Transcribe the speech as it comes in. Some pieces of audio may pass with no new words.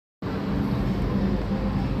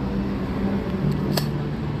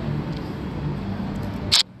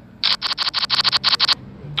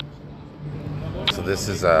So this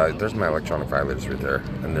is, there's my electronic violators right there.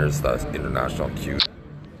 And there's the international cute.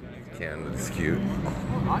 Canada's cute.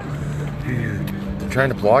 They're trying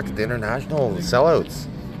to block the international sellouts.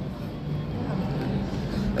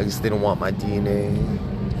 I guess they don't want my DNA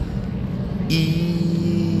either.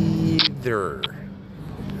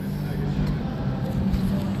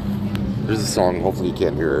 There's a song, hopefully you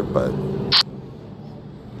can't hear it, but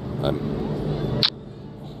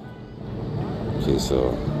okay,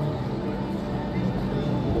 so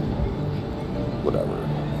whatever.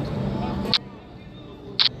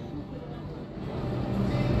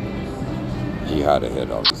 He had a hit,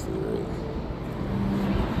 obviously, right?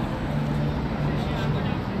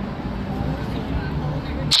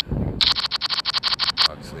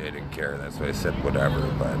 Obviously, I didn't care. That's why I said whatever,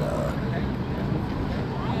 but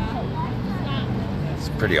it's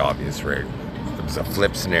pretty obvious, right? It was a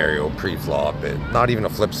flip scenario, pre-flop. Not even a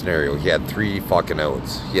flip scenario. He had 3 fucking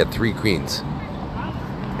outs. He had 3 queens.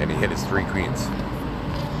 And he hit his 3 queens.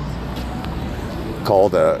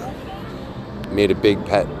 Made a big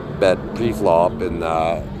bet pre-flop and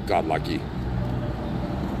got lucky.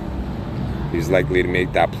 He was likely to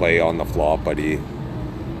make that play on the flop, but he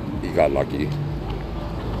got lucky.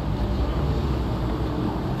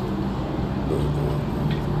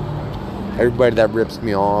 Everybody that rips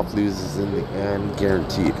me off loses in the end,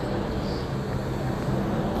 guaranteed.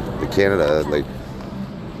 The Canada, like,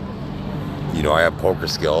 you know, I have poker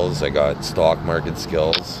skills, I got stock market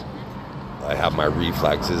skills, I have my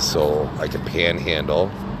reflexes so I can panhandle.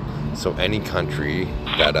 So any country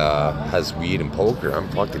that has weed and poker, I'm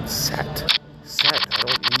fucking set. I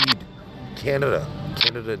don't need Canada.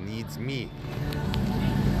 Canada needs me.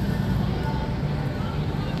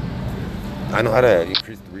 I know how to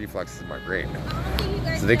increase the reflexes in my brain.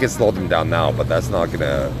 So they can slow them down now, but that's not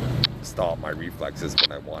gonna stop my reflexes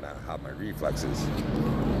when I want to have my reflexes.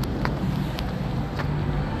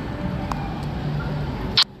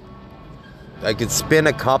 I could spin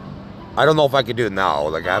a cup. I don't know if I could do it now.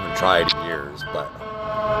 Like, I haven't tried in years, but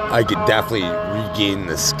I could definitely regain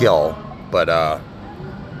the skill. But I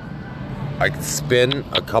could spin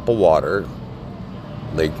a cup of water,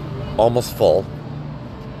 like almost full,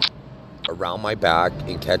 around my back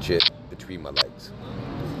and catch it between my legs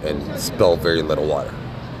and spill very little water.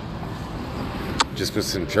 Just with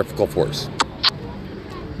centrifugal force.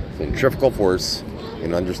 Centrifugal force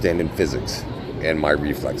and understanding physics and my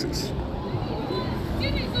reflexes.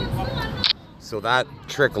 So that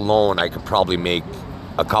trick alone, I could probably make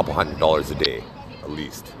a couple $100 a day, at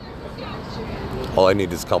least. All I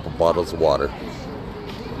need is a couple bottles of water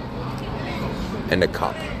and a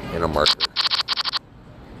cup and a marker.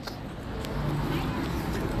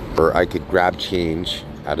 Or I could grab change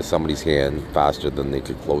out of somebody's hand faster than they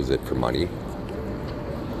could close it for money.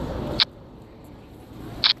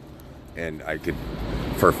 And I could,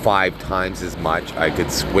 for 5 times as much, I could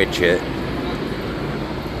switch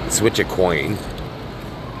a coin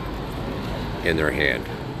in their hand.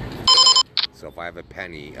 So if I have a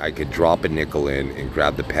penny, I could drop a nickel in and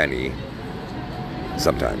grab the penny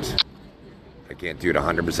sometimes. I can't do it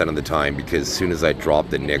 100% of the time because as soon as I drop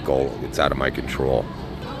the nickel, it's out of my control.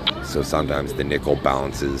 So sometimes the nickel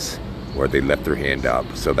bounces or they lift their hand up.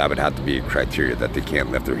 So that would have to be a criteria that they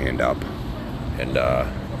can't lift their hand up. And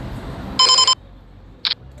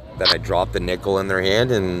then I drop the nickel in their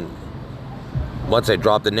hand, and once I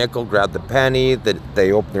drop the nickel, grab the penny, that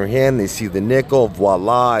they open their hand, they see the nickel,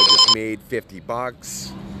 voila, I just made 50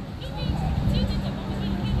 bucks.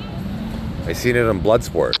 I seen it on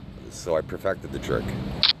Bloodsport, so I perfected the trick.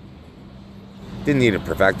 Didn't need to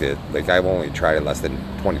perfect it, like I've only tried it less than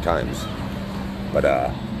 20 times. But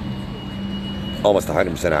almost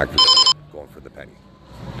 100% accurate going for the penny.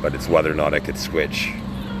 But it's whether or not I could switch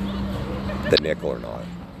the nickel or not.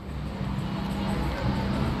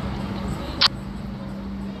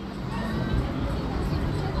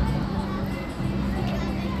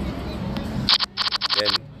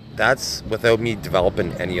 And that's without me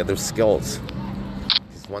developing any other skills.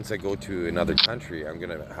 Because once I go to another country, I'm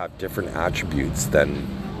gonna have different attributes than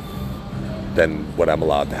what I'm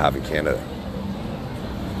allowed to have in Canada.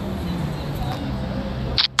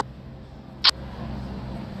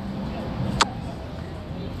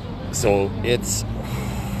 So it's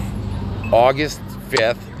August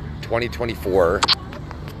 5th, 2024,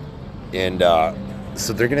 and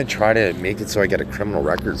so they're gonna try to make it so I get a criminal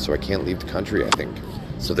record so I can't leave the country, I think.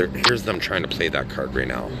 So here's them trying to play that card right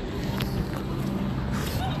now.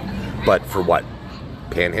 But for what?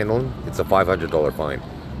 Panhandling? It's a $500 fine.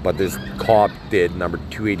 But this cop did number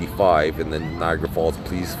 285 in the Niagara Falls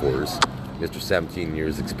Police Force. Mr. 17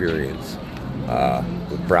 years experience,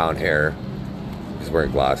 with brown hair. He's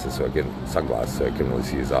wearing glasses, sunglasses, so I couldn't really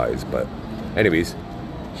see his eyes. But, anyways,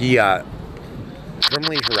 he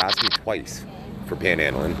criminally harassed me twice for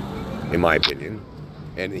panhandling, in my opinion.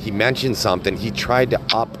 And he mentioned something. He tried to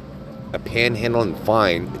up a panhandling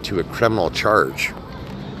fine to a criminal charge.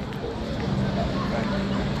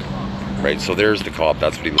 Right, so there's the cop.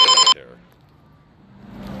 That's what he looks like there.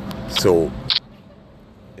 So,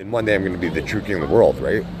 and one day I'm going to be the true king of the world,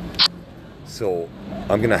 right? So,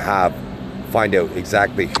 I'm going to find out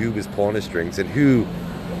exactly who was pulling the strings and who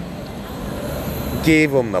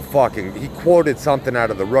gave him the fucking... He quoted something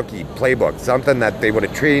out of the rookie playbook, something that they would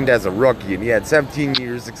have trained as a rookie, and he had 17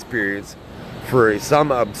 years experience for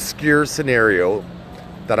some obscure scenario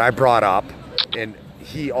that I brought up, and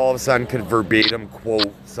he all of a sudden could verbatim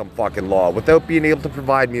quote some fucking law without being able to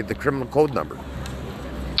provide me the criminal code number.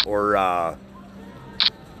 Or,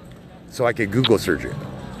 so I could Google search it.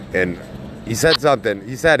 And he said something,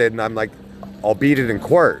 he said it, and I'm like, I'll beat it in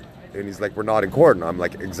court. And he's like, we're not in court. And I'm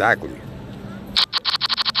like, exactly.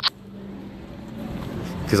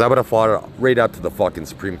 Because I would have fought it right up to the fucking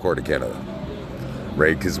Supreme Court of Canada.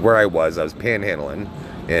 Right? Because where I was panhandling.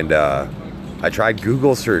 And I tried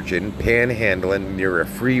Google searching panhandling near a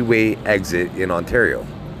freeway exit in Ontario.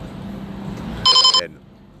 And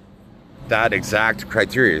that exact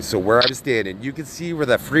criteria. So where I was standing, you can see where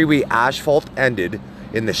the freeway asphalt ended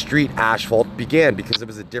and the street asphalt began because it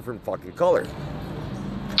was a different fucking color.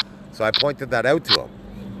 So I pointed that out to him.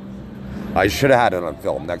 I should have had it on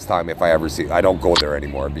film next time if I ever see. I don't go there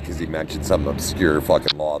anymore because he mentioned some obscure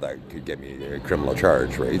fucking law that could get me a criminal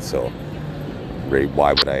charge, right? So, right,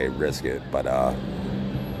 why would I risk it? But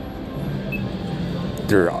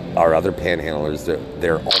there are other panhandlers. They're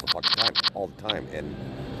there all the time, and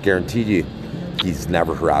guarantee you, he's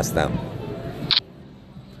never harassed them.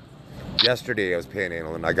 Yesterday I was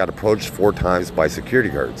panhandling. I got approached 4 times by security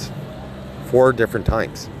guards, 4 different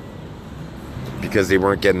times. Because they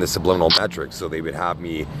weren't getting the subliminal metrics, so they would have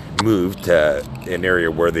me move to an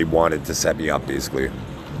area where they wanted to set me up, basically.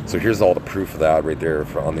 So here's all the proof of that right there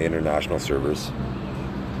on the international servers.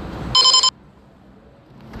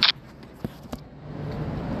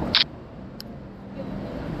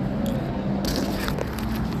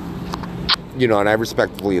 You know, and I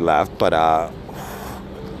respectfully left, but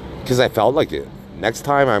because I felt like it. Next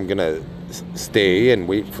time I'm gonna stay and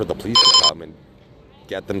wait for the police to come and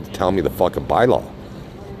get them to tell me the fucking bylaw,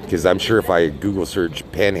 because I'm sure if I Google search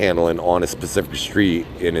panhandling on a specific street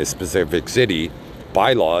in a specific city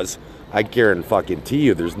bylaws, I guarantee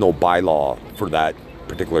you there's no bylaw for that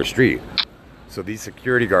particular street. So these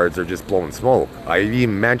security guards are just blowing smoke. I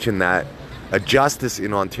even mentioned that a justice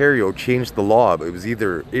in Ontario changed the law. It was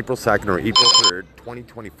either April 2nd or April 3rd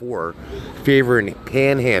 2024 favoring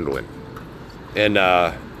panhandling, and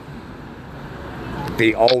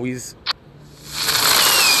they always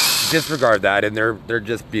disregard that, and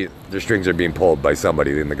their strings are being pulled by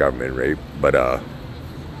somebody in the government, right? But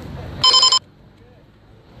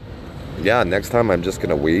yeah, next time I'm just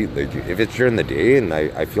gonna wait. Like, if it's during the day and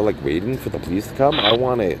I feel like waiting for the police to come, I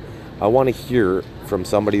want to hear from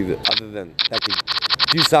somebody that can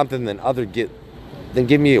do something then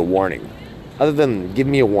give me a warning. Other than give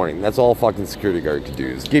me a warning, that's all a fucking security guard could do,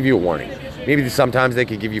 is give you a warning. Maybe sometimes they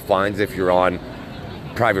could give you fines if you're on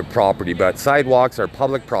private property, but sidewalks are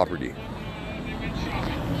public property.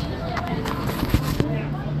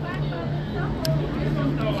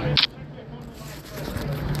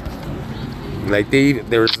 Like,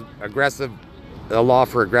 there's a law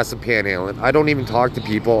for aggressive panhandling. I don't even talk to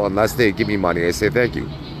people unless they give me money. I say thank you.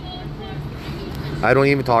 I don't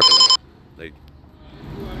even talk to them. Like,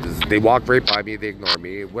 they walk right by me, they ignore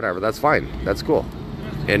me, whatever. That's fine. That's cool.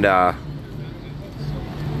 And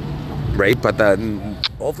right, but then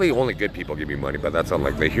hopefully only good people give me money, but that's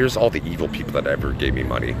unlikely. Here's all the evil people that ever gave me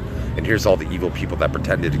money, and here's all the evil people that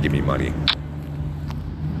pretended to give me money.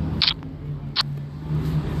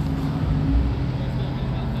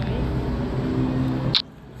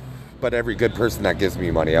 But every good person that gives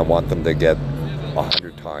me money, I want them to get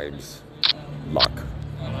 100 times luck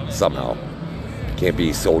somehow. Can't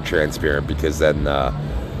be so transparent, because then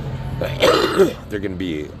they're gonna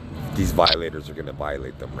be, these violators are going to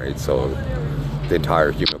violate them, right? So the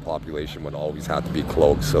entire human population would always have to be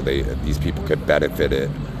cloaked, so these people could benefit it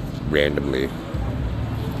randomly.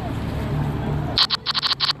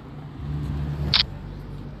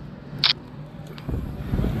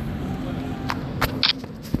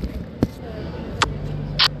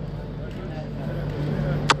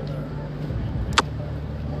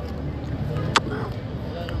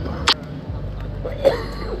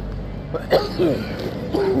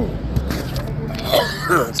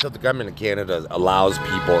 So the government of Canada allows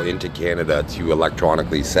people into Canada to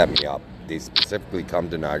electronically set me up. They specifically come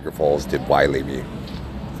to Niagara Falls to violate me.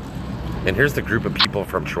 And here's the group of people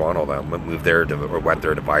from Toronto that moved there or went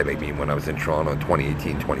there to violate me when I was in Toronto in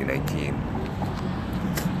 2018, 2019.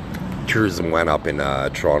 Tourism went up in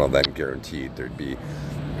Toronto, then guaranteed there'd be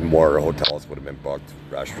more hotels would have been booked,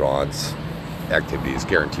 restaurants, activities,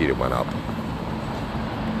 guaranteed it went up.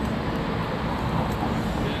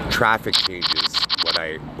 Traffic changes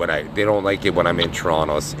they don't like it when I'm in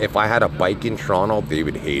Toronto. If I had a bike in Toronto, they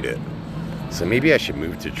would hate it. So maybe I should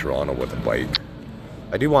move to Toronto with a bike.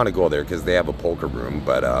 I do want to go there because they have a poker room,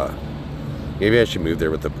 but maybe I should move there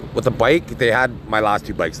with a bike. They had my last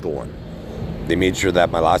 2 bikes stolen. They made sure that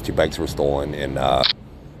my last 2 bikes were stolen, and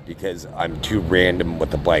because I'm too random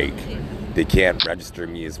with the bike, they can't register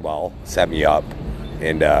me as well, set me up,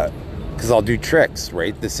 and because I'll do tricks,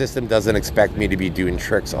 right? The system doesn't expect me to be doing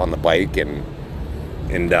tricks on the bike and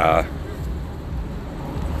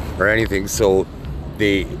or anything, so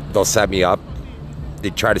they'll set me up. They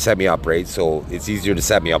try to set me up, right? So it's easier to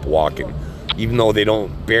set me up walking, even though they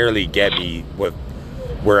don't barely get me with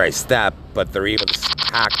where I step, but they're able to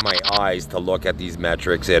hack my eyes to look at these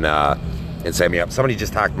metrics and set me up. Somebody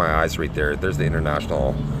just hacked my eyes right there. There's the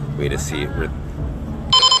international way to see it.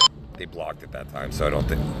 They blocked it that time, so I don't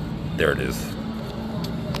think. There it is.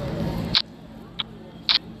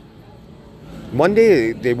 One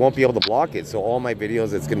day they won't be able to block it, so all my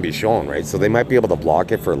videos it's going to be shown, right? So they might be able to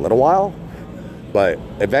block it for a little while, but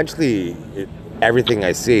eventually everything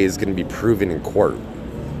I say is going to be proven in court,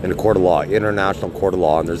 in a court of law, international court of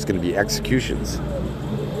law, and there's going to be executions,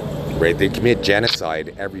 right? They commit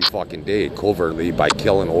genocide every fucking day covertly by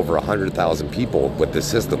killing over 100,000 people with this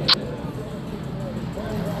system,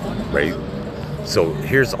 right? So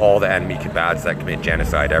here's all the enemy combatants that commit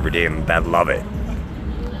genocide every day and that love it,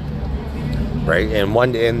 right?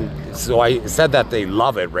 And so I said that they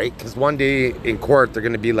love it, right? Because one day in court they're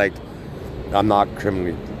gonna be like, I'm not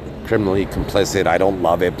criminally complicit, I don't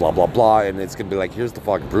love it, blah blah blah, and it's gonna be like, here's the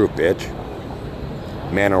fucking proof, bitch.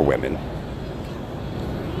 Men or women.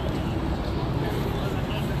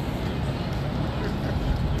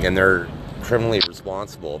 And they're criminally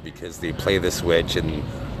responsible because they play the switch, and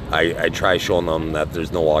I try showing them that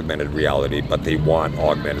there's no augmented reality, but they want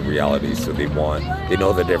augmented reality. So they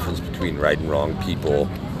know the difference between right and wrong. People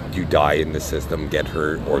do die in the system, get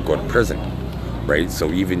hurt, or go to prison, right?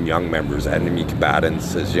 So even young members, enemy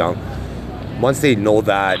combatants, once they know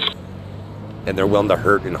that, and they're willing to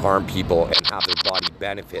hurt and harm people and have their body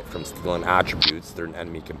benefit from stealing attributes, they're an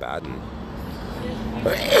enemy combatant.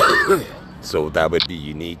 So that would be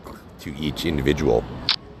unique to each individual.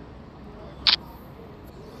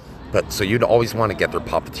 But so you'd always want to get their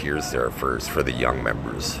puppeteers there first for the young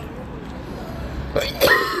members.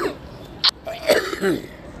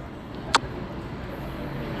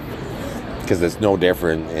 Because it's no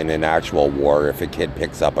different in an actual war if a kid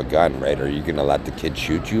picks up a gun, right? Are you going to let the kid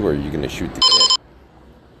shoot you, or are you going to shoot the kid?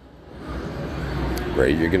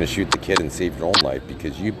 Right? You're going to shoot the kid and save your own life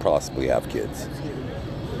because you possibly have kids.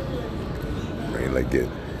 Right? Like it.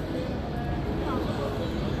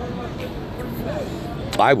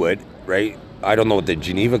 I would, right? I don't know what the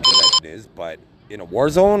Geneva Convention is, but in a war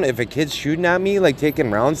zone, if a kid's shooting at me, like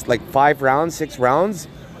taking rounds, like 5 rounds, 6 rounds,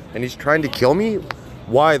 and he's trying to kill me,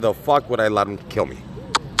 why the fuck would I let him kill me?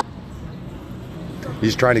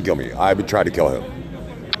 He's trying to kill me. I would try to kill him.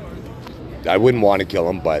 I wouldn't want to kill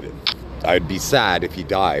him, but I'd be sad if he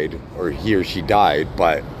died, or he or she died,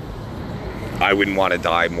 but I wouldn't want to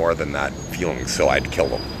die more than that feeling, so I'd kill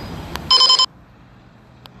him.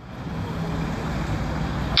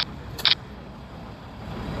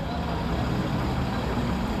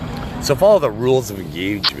 So follow the rules of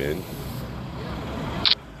engagement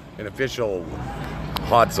in official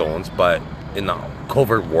hot zones, but in the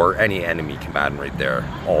covert war, any enemy combatant right there,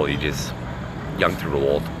 all ages, young through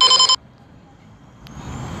old.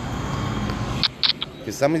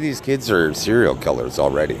 Because some of these kids are serial killers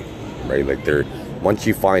already, right? Like once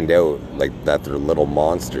you find out like that they're little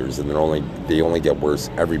monsters and they only get worse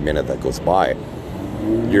every minute that goes by,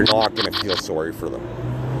 you're not gonna feel sorry for them.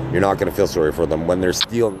 You're not gonna feel sorry for them when they're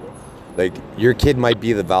stealing. Like, your kid might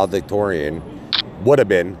be the valedictorian, would have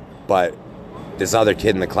been, but this other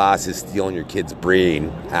kid in the class is stealing your kid's brain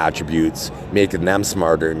attributes, making them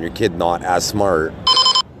smarter, and your kid not as smart,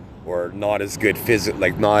 or not as good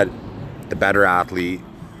like not the better athlete.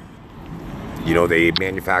 You know, they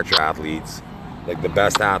manufacture athletes. Like, the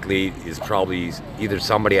best athlete is probably either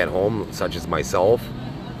somebody at home, such as myself,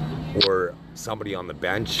 or somebody on the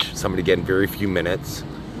bench, somebody getting very few minutes.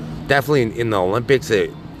 Definitely in the Olympics,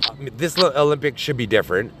 this Olympics should be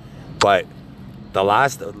different, but the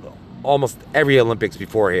last, almost every Olympics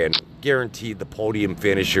beforehand, guaranteed the podium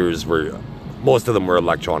finishers were, most of them were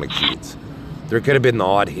electronic cheats. There could have been the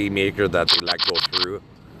odd haymaker that they let go through,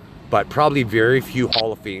 but probably very few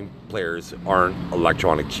Hall of Fame players aren't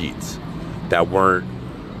electronic cheats that weren't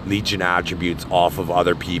leeching attributes off of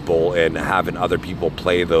other people and having other people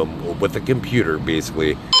play them with a computer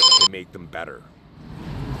basically to make them better.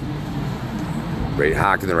 Right,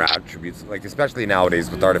 hacking their attributes, like especially nowadays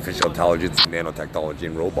with artificial intelligence and nanotechnology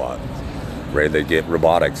and robots. Right, they get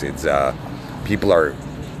robotics. It's people are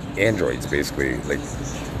androids basically. Like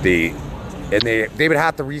they would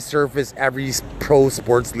have to resurface every pro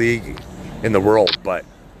sports league in the world, but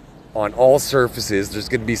on all surfaces, there's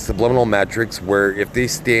going to be subliminal metrics where if they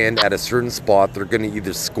stand at a certain spot, they're going to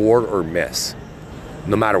either score or miss.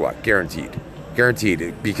 No matter what, guaranteed.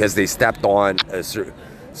 Guaranteed, because they stepped on a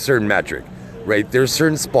certain metric, right? There's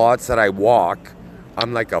certain spots that I walk,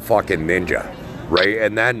 I'm like a fucking ninja, right?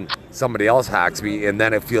 And then somebody else hacks me, and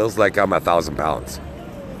then it feels like I'm 1,000 pounds.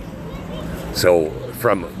 So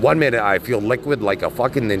from 1 minute, I feel liquid like a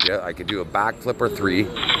fucking ninja. I could do a backflip or 3.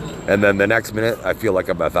 And then the next minute, I feel like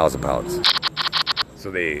I'm 1,000 pounds.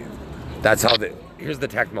 So that's how here's the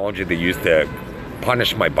technology they use to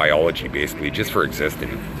punish my biology, basically, just for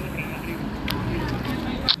existing.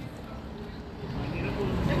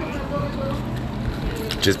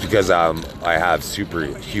 Just because I have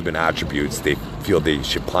superhuman attributes, they feel they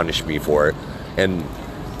should punish me for it. And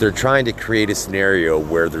they're trying to create a scenario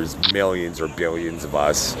where there's millions or billions of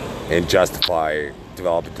us and justify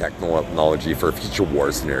developing technology for future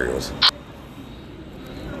war scenarios.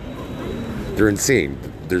 They're insane.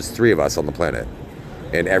 There's 3 of us on the planet,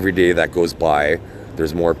 and every day that goes by,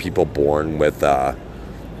 there's more people born with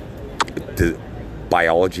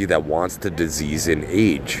biology that wants to disease and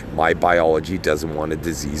age. My biology doesn't want to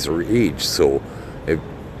disease or age. So,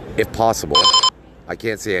 if possible, I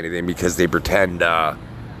can't say anything because they pretend that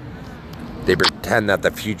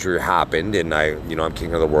the future happened and I'm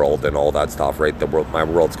king of the world and all that stuff, right? My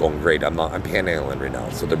world's going great. I'm panhandling right now.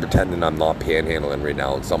 So they're pretending I'm not panhandling right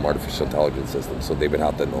now in some artificial intelligence system. So they would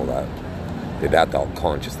have to know that. They'd have to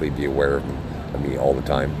consciously be aware of me all the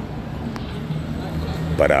time.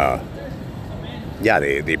 But yeah,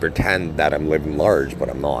 they pretend that I'm living large, but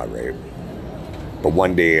I'm not, right? But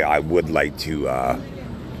one day I would like to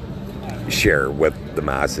share with the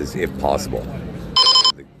masses if possible.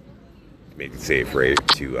 Make it safe, right?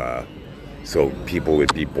 So people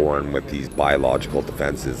would be born with these biological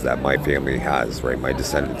defenses that my family has, right? My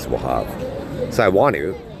descendants will have. So I want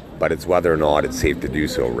to, but it's whether or not it's safe to do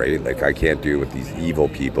so, right? Like I can't do it with these evil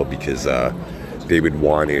people because they would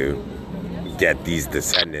want to get these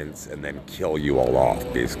descendants and then kill you all off,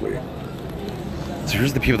 basically. So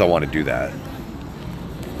here's the people that want to do that.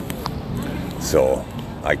 So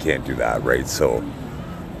I can't do that, right? So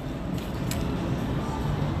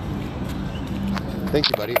thank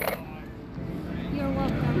you, buddy. You're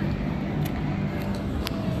welcome.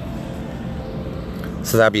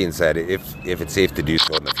 So that being said, if it's safe to do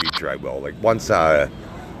so in the future, I will. Like once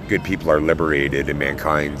good people are liberated and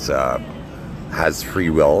mankind's has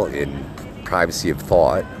free will and privacy of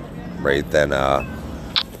thought, right? Then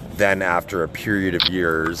after a period of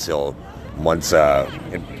years, it'll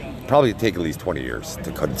probably take at least 20 years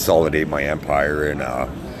to consolidate my empire and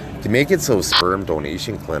to make it so sperm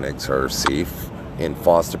donation clinics are safe and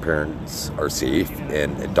foster parents are safe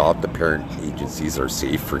and adoptive parent agencies are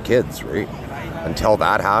safe for kids, right? Until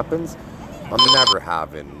that happens, I'm never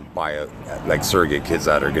having surrogate kids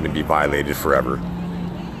that are going to be violated forever,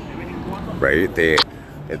 right?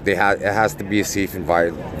 It has to be a safe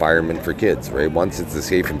environment for kids, right? Once it's a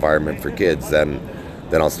safe environment for kids, then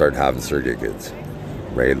I'll start having surrogate kids,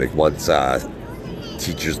 right? Like once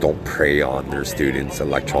teachers don't prey on their students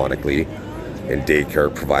electronically, and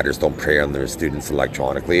daycare providers don't prey on their students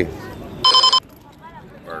electronically,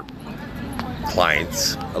 or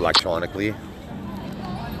clients electronically.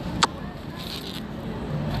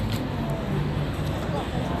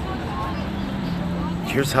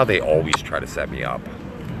 Here's how they always try to set me up.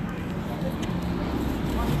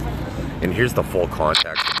 And here's the full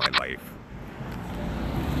context of my life.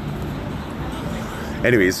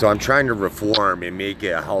 Anyways, so I'm trying to reform and make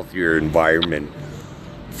it a healthier environment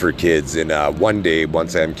for kids. And one day,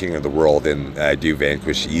 once I'm king of the world and I do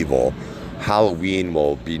vanquish evil, Halloween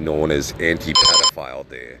will be known as Anti-Pedophile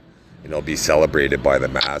Day. And it'll be celebrated by the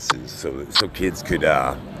masses. So kids could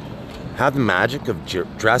have the magic of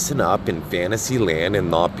dressing up in fantasy land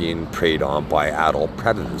and not being preyed on by adult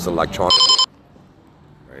predators electronically.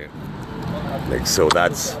 Right? Like, so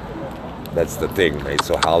that's the thing, right?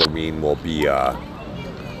 So Halloween will be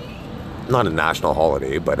not a national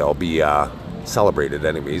holiday, but it'll be celebrated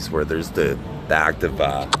anyways, where there's the act of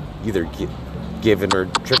either giving or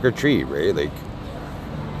trick or treat, right? Like,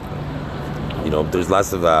 you know, there's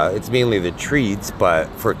less of it's mainly the treats, but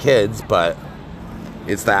for kids, but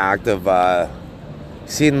it's the act of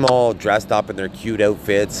seeing them all dressed up in their cute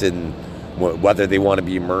outfits, and whether they want to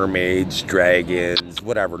be mermaids, dragons,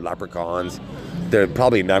 whatever, leprechauns. There are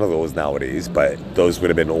probably none of those nowadays, but those would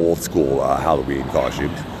have been old school Halloween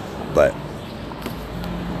costumes. But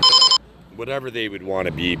whatever they would want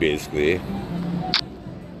to be, basically.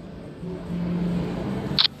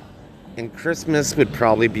 And Christmas would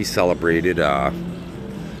probably be celebrated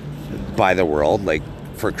by the world. Like,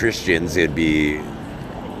 for Christians, it'd be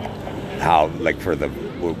how, like, for the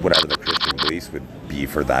whatever the Christian beliefs would be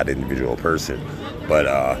for that individual person. But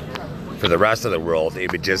for the rest of the world,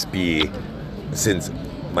 it would just be, since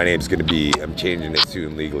my name's going to be, I'm changing it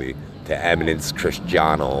soon legally to Eminence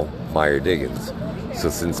Cristiano Meyer Diggins. So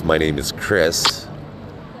since my name is Chris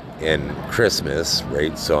and Christmas,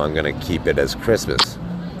 right? So I'm going to keep it as Christmas.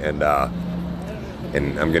 And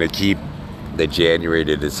I'm going to keep the January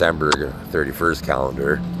to December 31st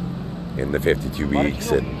calendar in the 52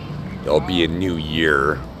 weeks. And it'll be a new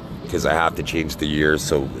year because I have to change the year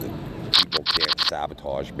so people can't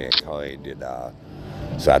sabotage mankind. And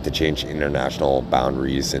so I have to change international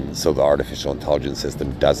boundaries. And so the artificial intelligence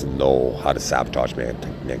system doesn't know how to sabotage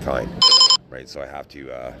mankind. Right, so I have to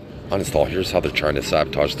uninstall. Here's how they're trying to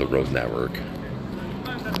sabotage the road network.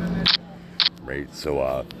 Right,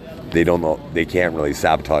 so they don't know, they can't really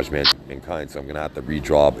sabotage mankind, so I'm gonna have to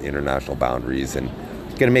redraw international boundaries, and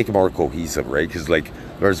it's gonna make it more cohesive, right? Because, like,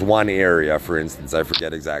 there's one area, for instance, I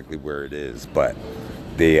forget exactly where it is, but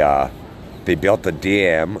they built a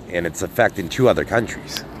dam and it's affecting 2 other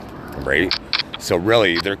countries, right? So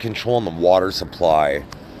really, they're controlling the water supply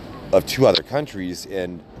of 2 other countries,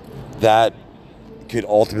 and that could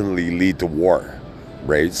ultimately lead to war,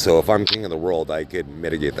 right? So if I'm king of the world, I could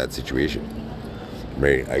mitigate that situation,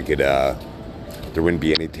 right? I could, there wouldn't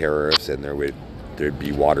be any tariffs, and there'd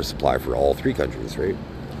be water supply for all 3 countries, right?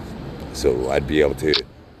 So I'd be able to,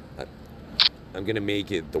 I'm gonna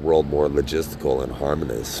make it the world more logistical and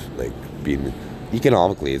harmonious, like being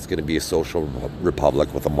economically, it's gonna be a social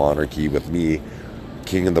republic with a monarchy, with me,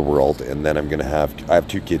 king of the world, and then I have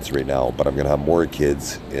 2 kids right now, but I'm gonna have more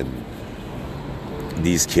kids, and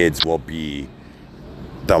these kids will be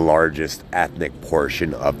the largest ethnic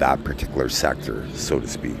portion of that particular sector, so to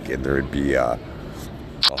speak. And there would be I'll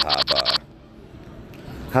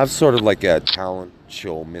have sort of like a talent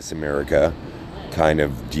show, Miss America kind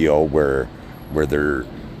of deal, where they're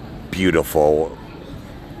beautiful,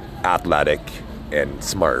 athletic, and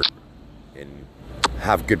smart, and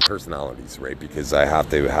have good personalities, right? Because I have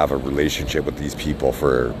to have a relationship with these people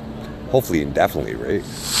for hopefully indefinitely, right?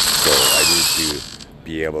 So I need to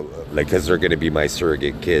be able, like, because they're going to be my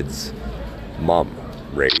surrogate kids' mom,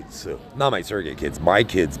 right? So not my surrogate kids, my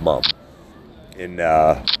kids' mom, and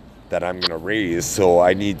that I'm going to raise. So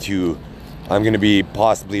I'm going to be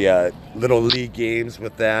possibly at little league games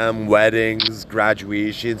with them, weddings,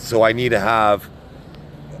 graduations. So I need to have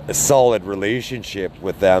a solid relationship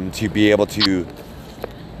with them to be able to,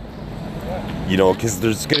 you know, because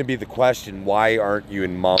there's going to be the question, why aren't you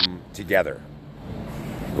and mom together,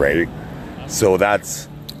 right? So that's,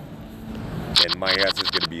 and my answer is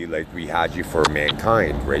going to be like, we had you for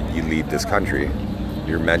mankind, right? You lead this country.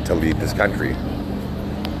 You're meant to lead this country.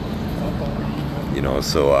 You know,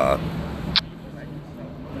 so,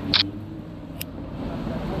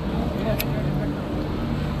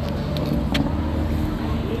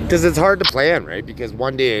 because it's hard to plan, right? Because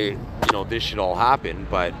one day, you know, this should all happen,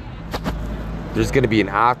 but there's going to be an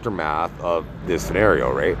aftermath of this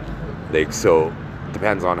scenario, right? Like, so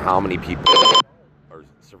depends on how many people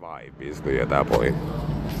survive, basically, at that point.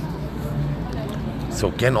 So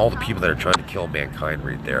again, all the people that are trying to kill mankind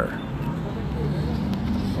right there.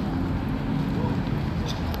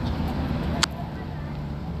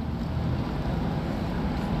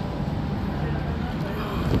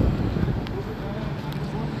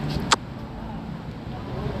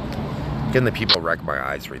 Again, the people wreck my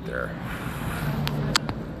eyes right there.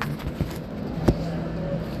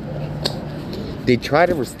 They try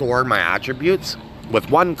to restore my attributes with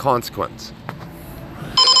one consequence,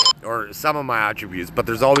 or some of my attributes, but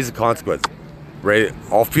there's always a consequence, right?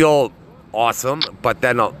 I'll feel awesome, but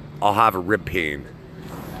then I'll have a rib pain,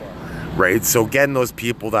 right? So again, those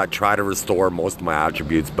people that try to restore most of my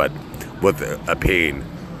attributes, but with a pain,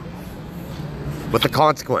 with a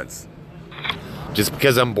consequence. Just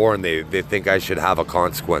because I'm born, they think I should have a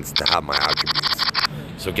consequence to have my attributes.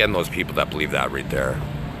 So again, those people that believe that right there.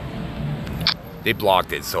 They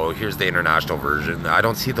blocked it, so here's the international version. I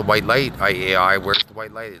don't see the white light. AI, where's the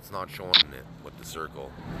white light? It's not showing it with the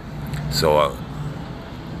circle. So,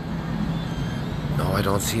 no, I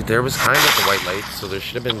don't see it. There was kind of the white light, so there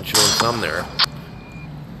should have been showing some there.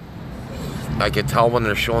 I could tell when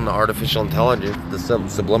they're showing the artificial intelligence, the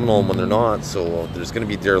subliminal, when they're not. So there's going to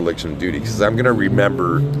be dereliction of duty, because I'm going to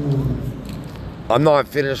remember. I'm not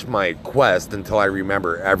finished my quest until I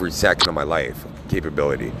remember every second of my life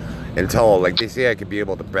capability. Until, like they say, I could be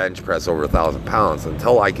able to bench press over 1,000 pounds.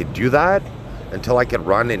 Until I could do that, until I could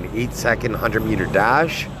run an 8-second 100-meter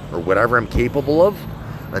dash or whatever I'm capable of,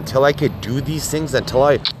 until I could do these things, until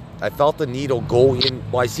I felt the needle go in.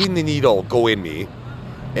 Well, I seen the needle go in me,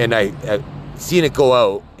 and I seen it go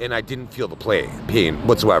out, and I didn't feel the pain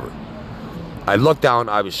whatsoever. I looked down,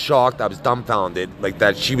 I was shocked, I was dumbfounded, like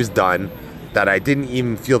that she was done, that I didn't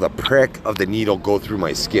even feel the prick of the needle go through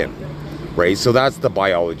my skin, right? So that's the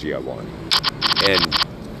biology I want. And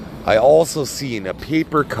I also seen a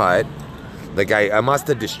paper cut, like I must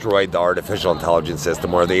have destroyed the artificial intelligence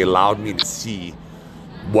system, or they allowed me to see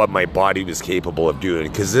what my body was capable of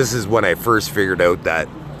doing, because this is when I first figured out that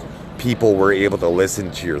people were able to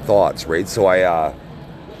listen to your thoughts, right? So I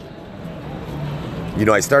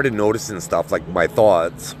started noticing stuff like my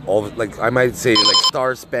thoughts, like I might say like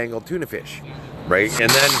star-spangled tuna fish, right? And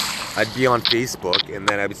then I'd be on Facebook, and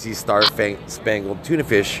then I would see star-spangled tuna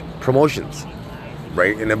fish promotions,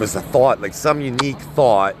 right? And it was a thought, like some unique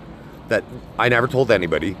thought that I never told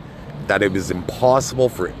anybody, that it was impossible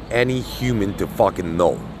for any human to fucking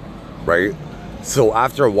know, right? So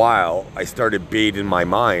after a while, I started baiting my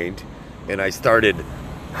mind, and I started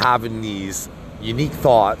having these unique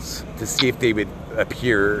thoughts to see if they would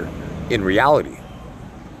appear in reality.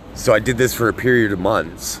 So I did this for a period of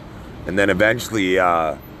months, and then eventually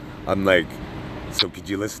I'm like, so could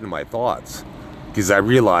you listen to my thoughts? Because I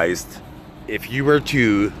realized if you were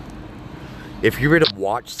to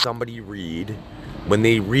watch somebody read, when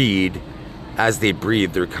they read, as they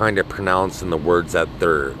breathe, they're kind of pronouncing the words that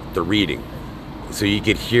they're reading. So you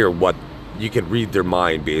could hear you could read their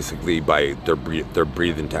mind basically by their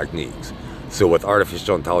breathing techniques. So with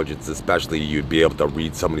artificial intelligence especially, you'd be able to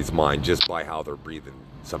read somebody's mind just by how they're breathing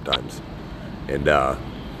sometimes. And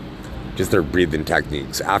just their breathing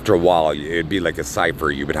techniques. After a while, it'd be like a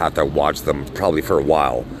cipher. You would have to watch them probably for a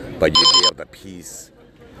while, but you'd be able to piece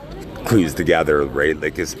clues together, right?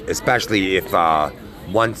 Like especially if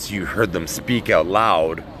once you heard them speak out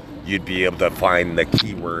loud, you'd be able to find the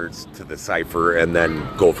keywords to the cipher and then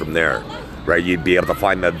go from there, right? You'd be able to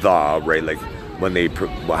find the right? Like when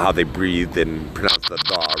how they breathe and pronounce the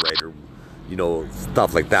right? Or,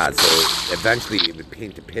 stuff like that. So eventually it would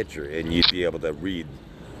paint a picture, and you'd be able to read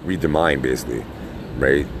their mind basically,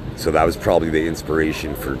 right? So that was probably the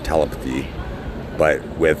inspiration for telepathy. But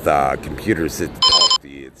with computer-assisted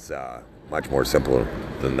telepathy, it's much more simple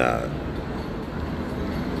than that.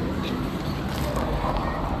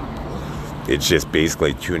 It's just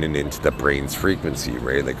basically tuning into the brain's frequency,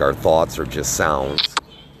 right? Like our thoughts are just sounds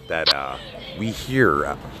that we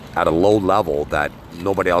hear at a low level that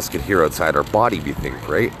nobody else could hear outside our body, we think,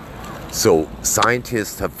 right? So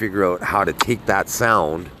scientists have figured out how to take that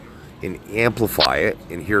sound and amplify it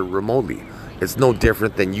and hear it remotely. It's no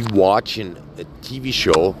different than you watching a TV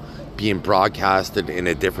show being broadcasted in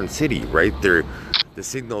a different city, right? The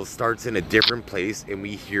signal starts in a different place, and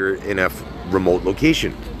we hear it in a remote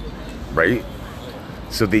location, right?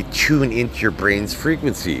 So they tune into your brain's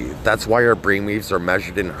frequency. That's why our brainwaves are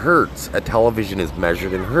measured in hertz. A television is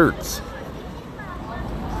measured in hertz.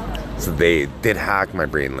 So they did hack my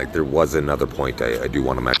brain. Like there was another point I do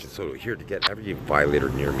want to mention. So here, to get every violator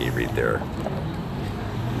near me right there,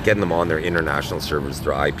 getting them on their international servers,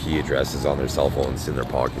 their IP addresses on their cell phones, in their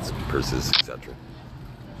pockets, purses, etc.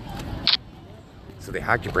 So they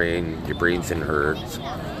hack your brain. Your brain's in hertz.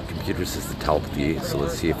 Computer-assisted telepathy. So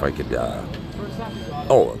let's see if I could.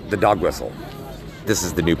 Oh, the dog whistle. This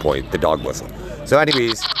is the new point. The dog whistle. So,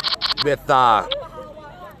 anyways, with a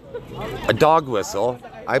dog whistle,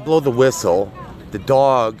 I blow the whistle. The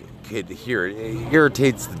dog could hear it. It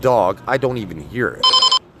irritates the dog. I don't even hear it.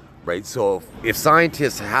 Right? So if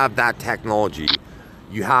scientists have that technology,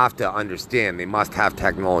 you have to understand they must have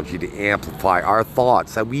technology to amplify our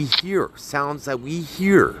thoughts that we hear, sounds that we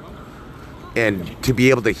hear, and to be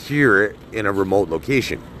able to hear it in a remote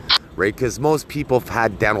location, right? Because most people have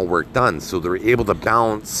had dental work done, so they're able to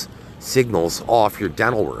bounce signals off your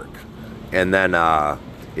dental work, and then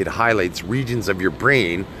it highlights regions of your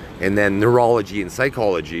brain, and then neurology and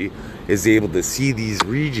psychology is able to see these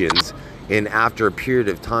regions. And after a period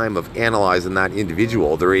of time of analyzing that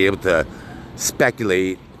individual, they're able to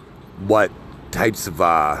speculate what types of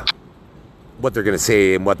what they're going to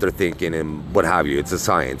say and what they're thinking and what have you. It's a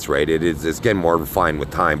science, right? It's getting more refined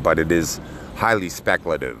with time, but it is highly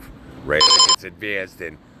speculative, right? Like it's advanced,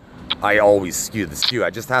 and I always skew the skew. I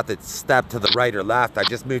just have to step to the right or left. I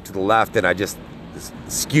just moved to the left, and I just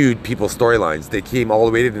skewed people's storylines. They came all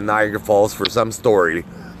the way to Niagara Falls for some story.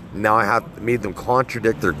 Now I have made them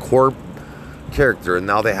contradict their core character, and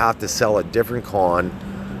now they have to sell a different con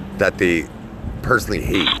that they personally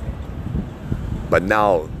hate. But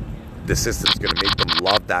now the system's going to make them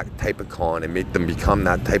love that type of con and make them become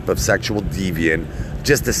that type of sexual deviant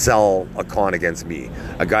just to sell a con against me,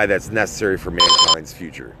 a guy that's necessary for mankind's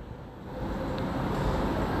future.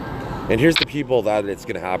 And here's the people that it's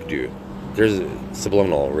going to happen to. There's a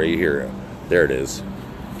subliminal right here. There it is.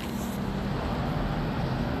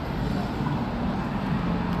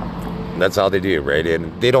 That's how they do, right?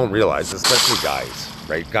 And they don't realize, especially guys,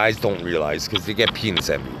 right? Guys don't realize because they get penis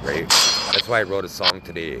envy, right? That's why I wrote a song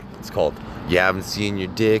today. It's called You Haven't Seen Your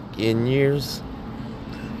Dick in Years.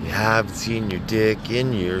 You haven't seen your dick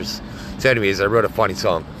in years. So anyways, I wrote a funny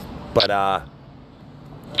song. But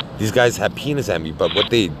these guys have penis envy, but what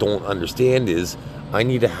they don't understand is I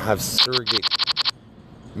need to have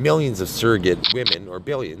millions of surrogate women, or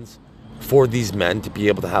billions, for these men to be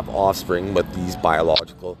able to have offspring with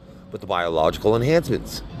the biological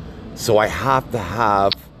enhancements. So I have to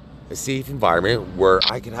have a safe environment where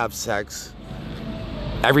I can have sex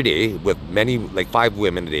every day with many, like 5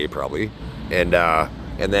 women a day probably, and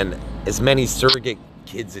then as many surrogate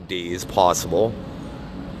kids a day as possible.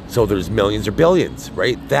 So there's millions or billions,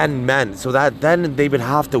 right? Then they would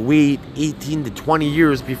have to wait 18 to 20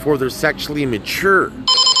 years before they're sexually mature,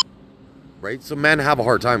 right? So men have a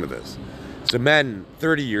hard time with this. So men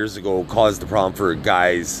 30 years ago caused the problem for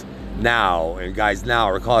guys now, and guys now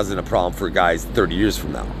are causing a problem for guys 30 years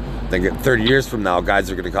from now. Then 30 years from now,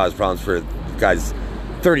 guys are going to cause problems for guys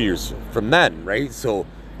 30 years from then, right? So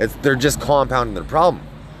they're just compounding the problem.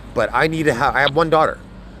 But I have one daughter,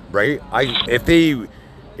 right? If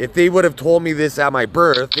they would have told me this at my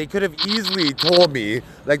birth, they could have easily told me,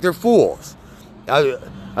 like, they're fools. I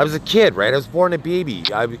was a kid, right? I was born a baby.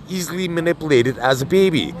 I was easily manipulated as a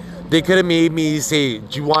baby. They could have made me say,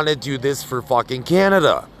 do you want to do this for fucking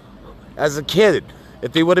Canada? As a kid.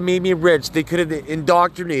 If they would have made me rich, they could have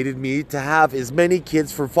indoctrinated me to have as many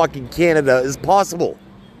kids for fucking Canada as possible.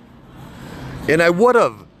 And I would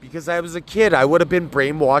have, because I was a kid. I would have been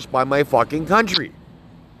brainwashed by my fucking country.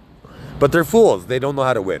 But they're fools. They don't know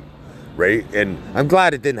how to win, right? And I'm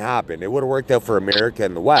glad it didn't happen. It would have worked out for America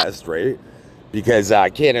and the West, right? Because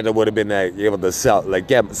Canada would have been able to sell my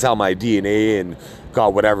DNA and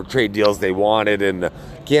got whatever trade deals they wanted, and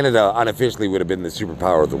Canada unofficially would have been the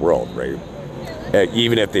superpower of the world, right?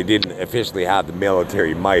 Even if they didn't officially have the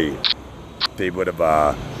military might, they would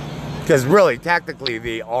have. Because really, technically,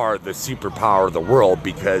 they are the superpower of the world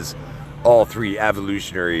because all 3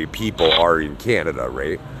 evolutionary people are in Canada,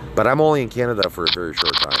 right? But I'm only in Canada for a very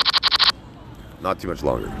short time. Not too much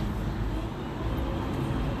longer.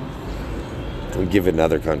 I'll give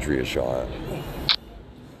another country a shot.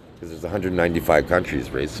 Because there's 195 countries,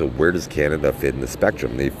 right? So where does Canada fit in the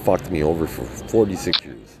spectrum? They fucked me over for 46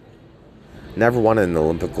 years. Never won an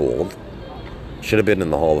Olympic gold. Should have been in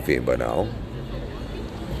the Hall of Fame by now.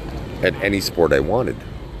 At any sport I wanted.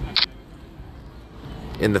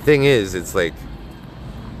 And the thing is, it's like,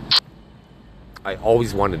 I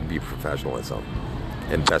always wanted to be professional at something.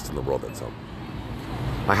 And best in the world at something.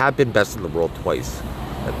 I have been best in the world twice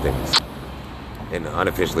at things. And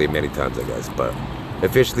unofficially many times, I guess. But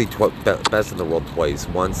officially best in the world twice.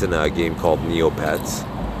 Once in a game called Neopets.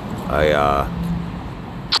 I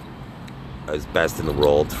was best in the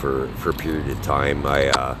world for a period of time.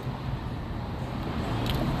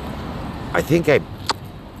 I think I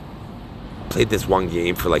played this one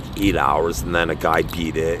game for like 8 hours, and then a guy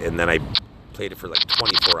beat it, and then I played it for like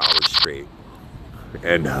 24 hours straight.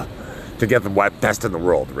 And to get the best in the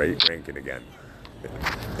world, right? Ranking again.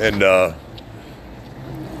 And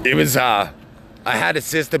it was, I had a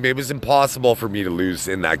system. It was impossible for me to lose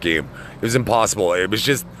in that game. It was impossible. It was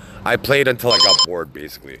just, I played until I got bored,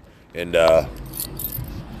 basically. And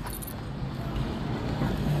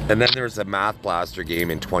then there was a Math Blaster game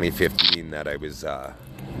in 2015 that I was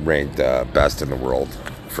ranked best in the world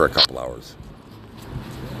for a couple hours.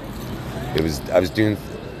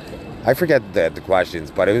 I forget the questions,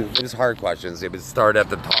 but it was hard questions. It would start at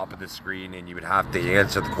the top of the screen, and you would have to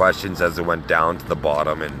answer the questions as it went down to the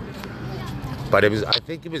bottom. But I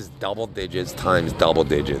think it was double digits times double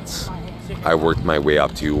digits. I worked my way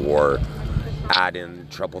up to, or add in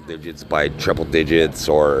triple digits by triple digits,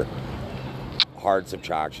 or hard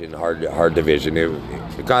subtraction, hard division.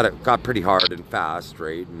 It got pretty hard and fast,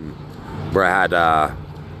 right? And where I had a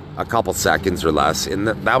couple seconds or less, and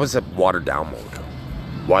that was a watered down mode.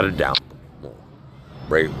 Watered down mode,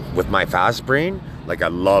 right? With my fast brain, like I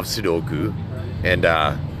love Sudoku, and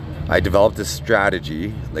I developed a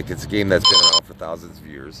strategy. Like it's a game that's been around for thousands of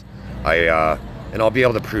years. And I'll be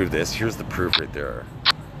able to prove this. Here's the proof right there.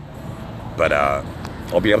 But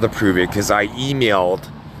I'll be able to prove it because I emailed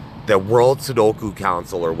the World Sudoku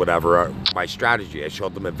Council or whatever my strategy. I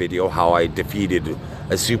showed them a video how I defeated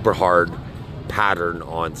a super hard pattern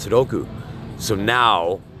on Sudoku. So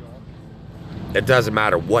now it doesn't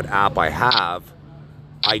matter what app I have,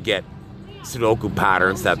 I get Sudoku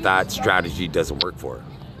patterns that strategy doesn't work for.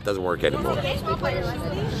 It doesn't work anymore.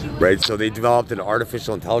 Right? So they developed an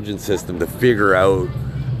artificial intelligence system to figure out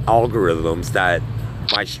algorithms that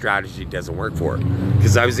my strategy doesn't work for.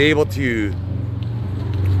 Because I was able to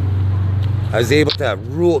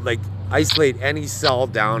isolate any cell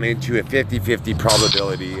down into a 50-50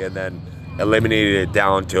 probability and then eliminated it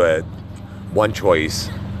down to a one choice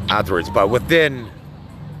afterwards. But within,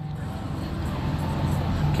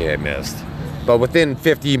 okay, I missed. But within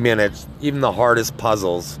 15 minutes, even the hardest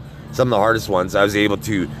puzzles, some of the hardest ones, I was able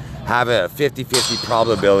to have a 50-50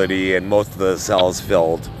 probability and most of the cells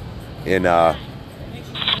filled in, I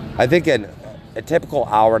think in a typical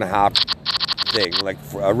hour and a half thing, like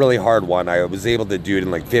a really hard one, I was able to do it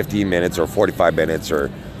in like 15 minutes or 45 minutes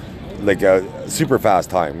or like a super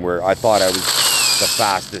fast time where I thought I was the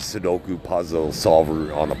fastest Sudoku puzzle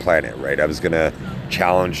solver on the planet, right? I was gonna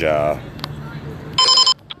challenge,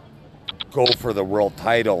 go for the world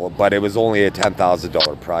title, but it was only a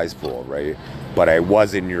 $10,000 prize pool, right? But I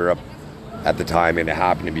was in Europe at the time and it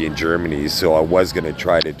happened to be in Germany, so I was gonna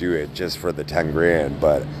try to do it just for the 10 grand.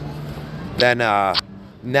 But then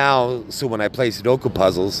now, so when I play Sudoku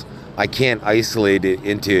puzzles, I can't isolate it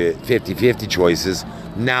into 50-50 choices.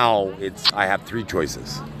 Now I have 3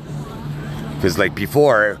 choices. Because like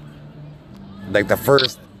before, like the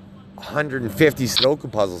first 150 Sudoku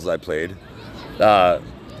puzzles I played,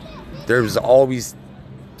 there was always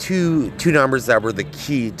two numbers that were the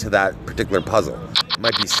key to that particular puzzle. It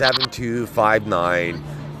might be 7, 2, 5, 9,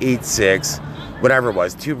 8, 6, whatever it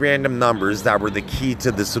was. 2 random numbers that were the key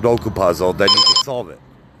to the Sudoku puzzle, then you could solve it.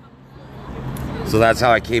 So that's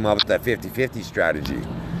how I came up with that 50-50 strategy.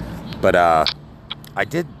 But I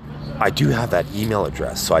do have that email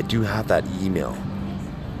address, so I do have that email.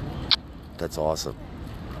 That's awesome.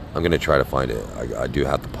 I'm gonna try to find it. I do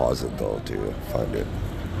have to pause it though to find it.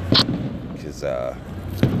 Because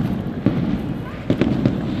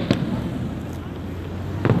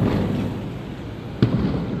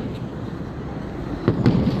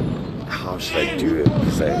how should I do it?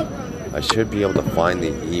 Because I should be able to find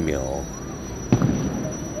the email.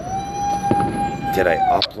 Did I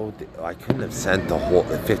upload it? I couldn't have sent the whole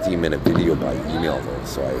 15-minute video by email though,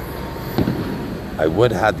 so I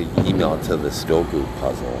would have the email to the Sudoku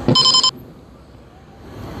puzzle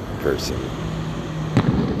person.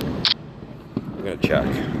 I'm gonna check.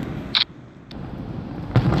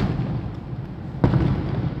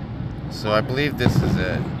 So I believe this is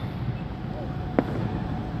it.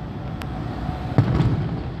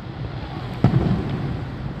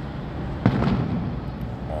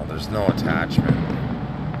 Oh, there's no attachment.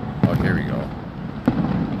 Oh, here we go.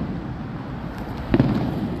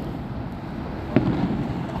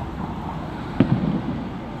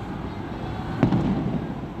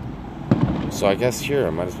 So I guess here, I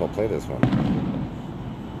might as well play this one.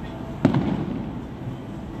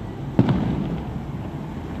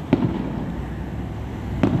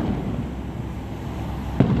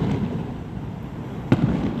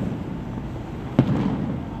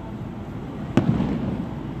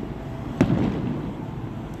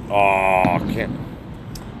 Oh,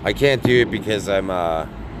 I can't do it because I'm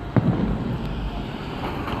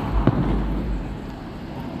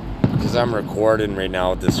recording right now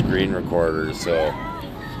with the screen recorder, so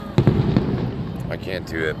I can't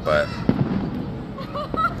do it. But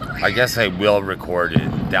I guess I will record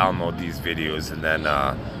it, download these videos, and then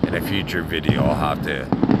in a future video I'll have to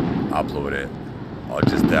upload it. I'll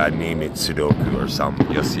just name it Sudoku or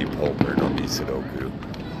something. You'll see Poker, it'll be Sudoku.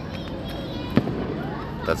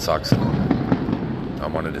 That sucks. I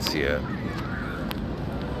wanted to see it.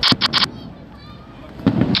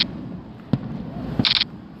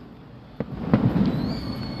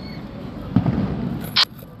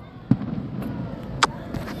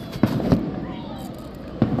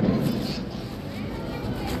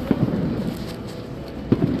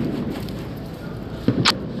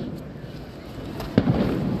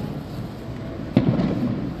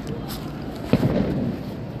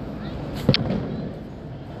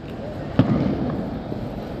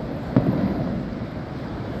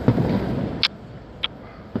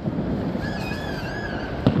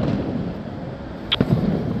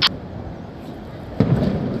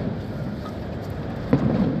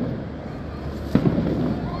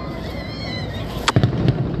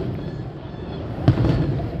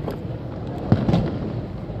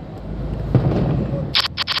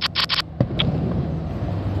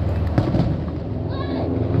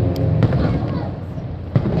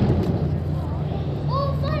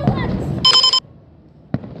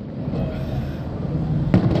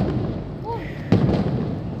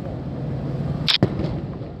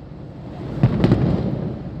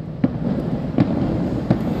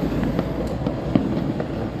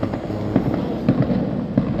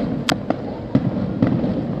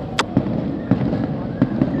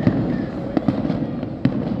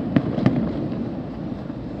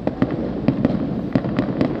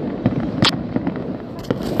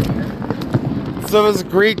 So it was a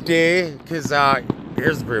great day, because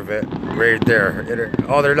here's the proof of it, right there.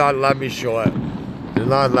 Oh, they're not letting me show it. They're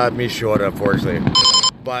not letting me show it, unfortunately.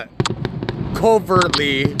 But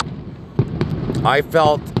covertly, I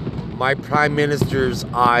felt my Prime Minister's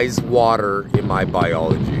eyes water in my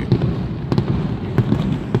biology.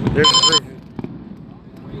 Here's the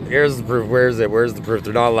proof. Here's the proof. Where is it? Where's the proof?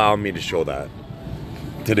 They're not allowing me to show that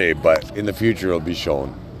today, but in the future it'll be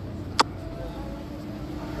shown.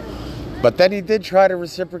 But then he did try to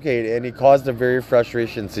reciprocate, and he caused a very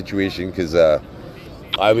frustration situation, because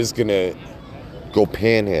I was gonna go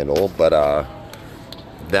panhandle, but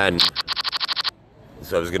then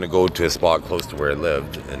so I was gonna go to a spot close to where I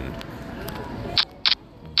lived, and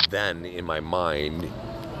then in my mind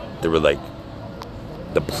there were like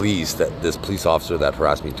this police officer that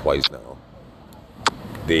harassed me twice now.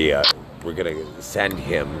 They were gonna send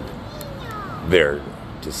him there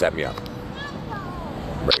to set me up,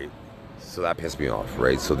 right? So that pissed me off,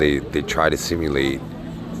 right? So they try to simulate,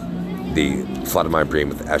 they flooded my brain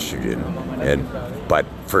with estrogen, but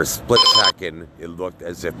for a split second, it looked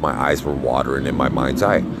as if my eyes were watering in my mind's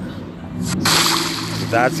eye. So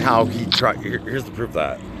that's how he tried. Here's the proof of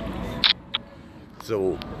that.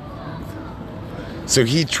 So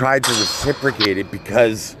he tried to reciprocate it,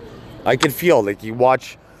 because I could feel, like, you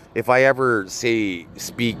watch, if I ever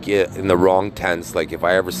speak in the wrong tense, like if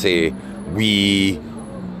I ever say we,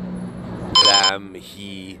 them,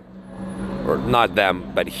 he, or not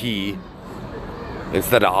them, but he,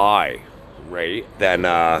 instead of I, right? Then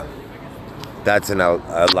that's an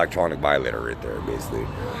electronic violator right there, basically.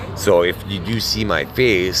 So if you do see my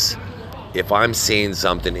face, if I'm saying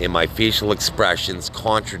something and my facial expressions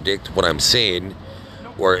contradict what I'm saying,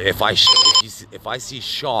 or if I see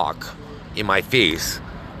shock in my face,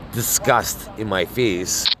 disgust in my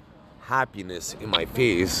face, happiness in my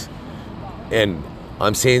face, and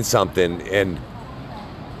I'm saying something and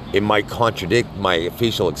it might contradict my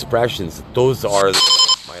facial expressions, those are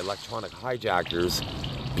my electronic hijackers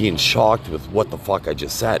being shocked with what the fuck I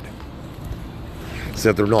just said.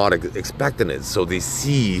 So they're not expecting it. So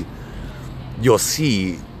you'll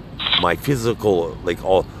see my physical, like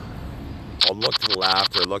I'll look to the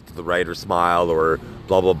left or look to the right or smile or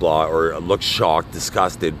blah blah blah, or look shocked,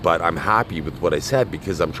 disgusted, but I'm happy with what I said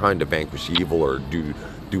because I'm trying to vanquish evil or do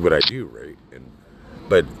what I do, right?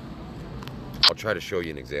 But I'll try to show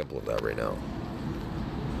you an example of that right now,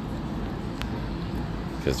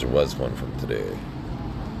 because there was one from today.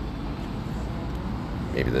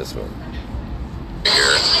 Maybe this one.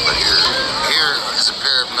 Here is a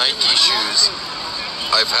pair of Nike shoes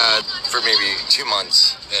I've had for maybe 2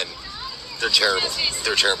 months, and they're terrible.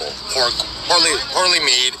 They're terrible. Poorly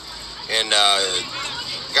made, and the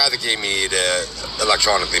guy that gave me it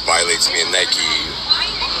electronically violates me, and Nike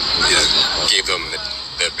gave them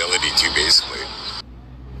the ability to, basically.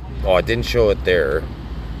 Oh, I didn't show it there.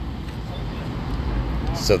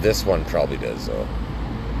 So this one probably does, though.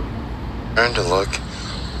 Trying to look.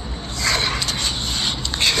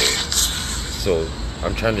 Okay. So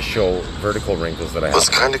I'm trying to show vertical wrinkles that I have. It's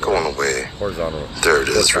kind of going away. Horizontal. There it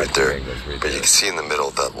is, right there. Right but you can see in the middle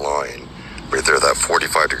of that line, right there, that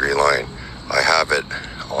 45-degree line. I have it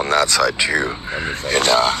on that side too. And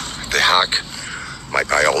they hack my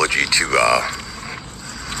biology to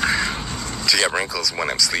get wrinkles when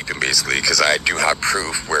I'm sleeping, basically, because I do have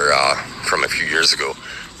proof where from a few years ago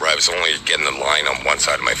where I was only getting the line on one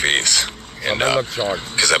side of my face, and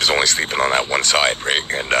because I was only sleeping on that one side, right?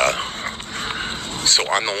 And so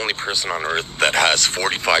I'm the only person on earth that has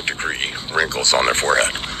 45-degree wrinkles on their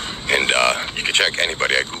forehead. And you can check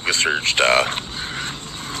anybody. I Google searched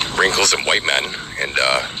wrinkles in white men, and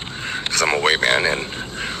because I'm a white man, and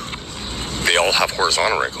they all have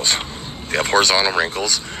horizontal wrinkles. They have horizontal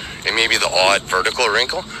wrinkles, and maybe the odd vertical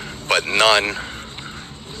wrinkle, but none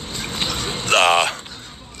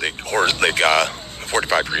like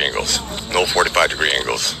 45-degree angles. No 45-degree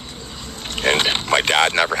angles. And my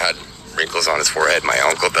dad never had wrinkles on his forehead. My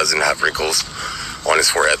uncle doesn't have wrinkles on his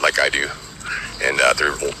forehead like I do. And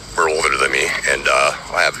we're older than me. And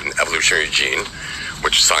I have an evolutionary gene,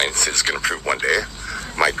 which science is going to prove one day.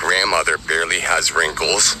 My grandmother barely has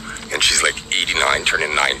wrinkles, and she's like 89,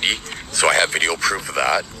 turning 90. So I have video proof of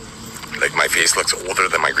that. Like, my face looks older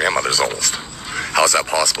than my grandmother's almost. How is that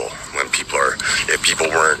possible when if people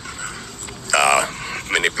weren't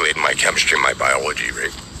manipulating my chemistry and my biology,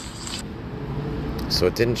 right? So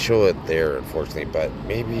it didn't show it there, unfortunately, but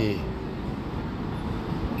maybe...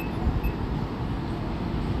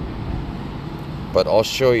 But I'll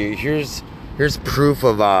show you. Here's proof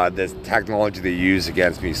of this technology they use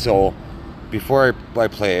against me. So before I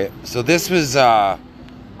play it, so this was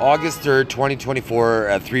August 3rd, 2024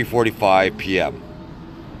 at 3:45 p.m.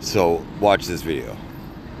 So watch this video.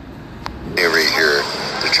 Hey, right here,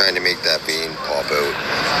 they're trying to make that vein pop out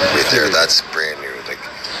right there. That's brand new. Like,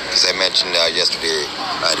 because I mentioned yesterday,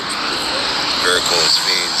 I had varicose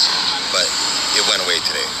veins, but it went away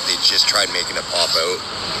today. They just tried making it pop out.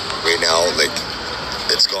 Right now, like,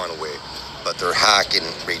 it's gone away. But they're hacking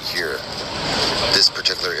right here. This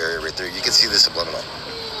particular area right there. You can see the subliminal.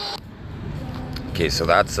 Okay, so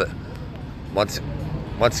that's once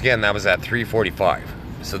again, that was at 3:45.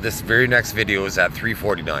 So this very next video is at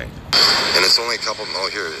 3:49. And it's only a couple. Oh,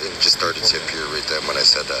 here it just started to appear right then when I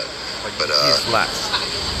said that. But He's less.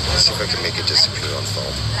 let's see if I can make it disappear on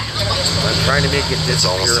film. I'm trying to make it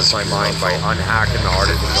disappear in my mind by unhacking the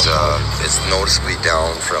artificial. It's noticeably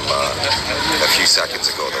down from a few seconds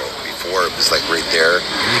ago though. Before it was like right there.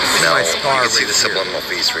 You can see now my scar you can see right the here. subliminal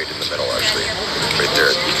face right in the middle actually. Right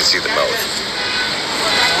there. You can see the mouth.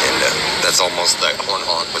 And that's almost, that horn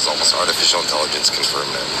honk was almost artificial intelligence confirmed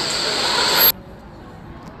it.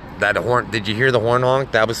 That horn, did you hear the horn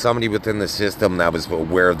honk? That was somebody within the system that was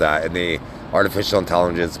aware of that, and the artificial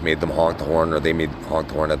intelligence made them honk the horn, or they made honk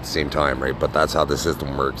the horn at the same time, right? But that's how the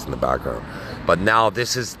system works in the background. But now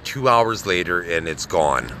this is 2 hours later and it's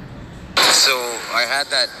gone. So I had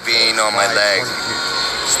that vein on my leg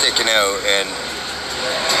sticking out, and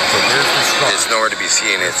So there's the scar. it's nowhere to be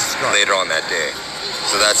seen. It's later on that day.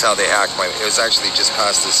 So that's how they hacked my, it was actually just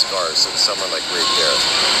past the scar, so somewhere like right there.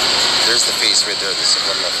 There's the face right there, the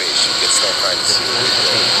subliminal face. You can still kind of see it right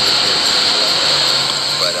there.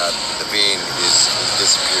 But the vein is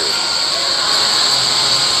disappeared.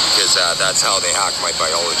 Because that's how they hacked my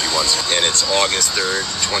biology once. And it's August 3rd,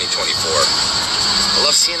 2024. I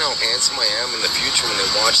love seeing how handsome I am in the future when they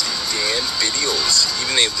watch these damn videos.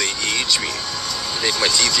 Even if they age me, they make my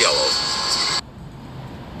teeth yellow.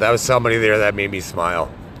 That was somebody there that made me smile.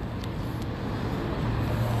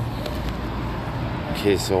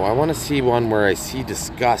 Okay, so I want to see one where I see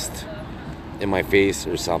disgust in my face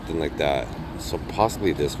or something like that. So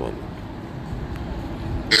possibly this one.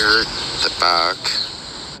 Here, the back.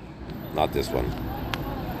 Not this one.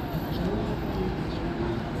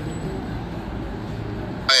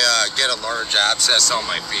 I get a large abscess on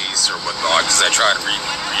my face or whatnot because I try to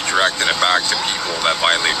redirecting it back to people that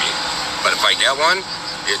violate me. But if I get one,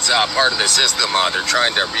 it's part of the system. They're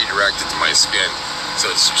trying to redirect it to my skin. So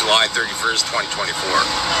it's July 31st, 2024.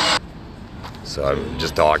 So I'm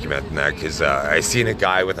just documenting that because I seen a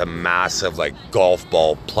guy with a massive like golf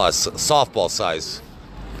ball plus softball size,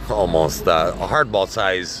 almost a hardball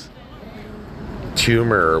size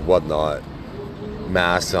tumor or whatnot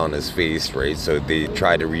mass on his face, right? So they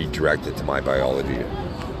try to redirect it to my biology.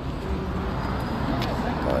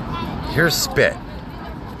 But here's spit.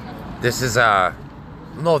 This is no,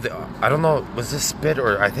 I don't know, was this spit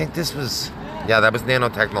or I think this was, yeah, that was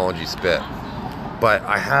nanotechnology spit. But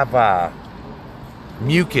I have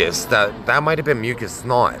mucus, that might have been mucus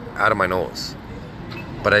snot out of my nose.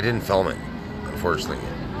 But I didn't film it, unfortunately.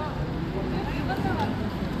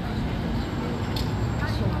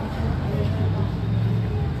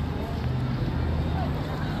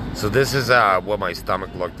 So this is what my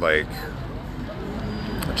stomach looked like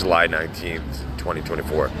July 19th,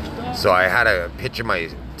 2024. So I had to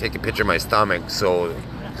take a picture of my stomach, so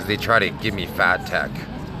because they try to give me fat tech,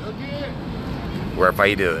 where if I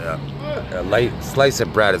eat a light slice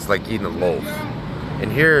of bread, it's like eating a loaf.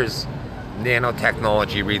 And here's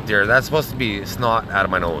nanotechnology right there. That's supposed to be snot out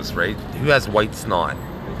of my nose, right? Who has white snot?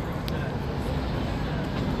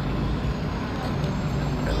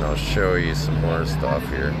 And I'll show you some more stuff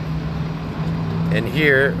here. And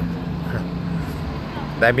here,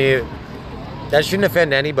 that shouldn't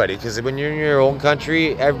offend anybody, because when you're in your own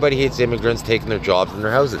country, everybody hates immigrants taking their jobs and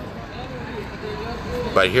their housing.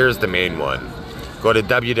 But here's the main one. Go to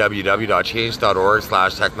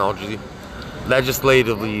www.change.org/technology.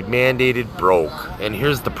 Legislatively mandated broke. And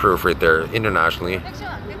here's the proof right there, internationally.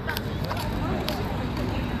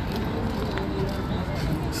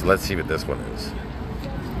 So let's see what this one is.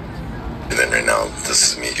 And then right now, this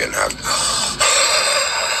is me getting hacked.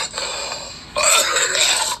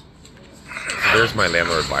 There's my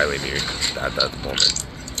landlord violating me at that moment.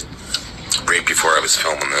 Right before I was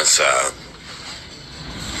filming this, I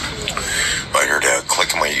heard a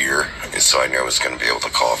click in my ear, so I knew I was going to be able to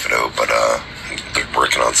cough it out, but they're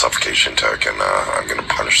working on suffocation tech, and I'm going to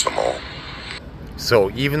punish them all. So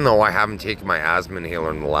even though I haven't taken my asthma inhaler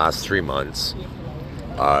in the last 3 months,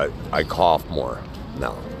 I cough more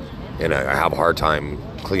now. And I have a hard time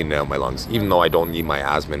cleaning out my lungs, even though I don't need my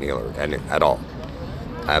asthma inhaler at all.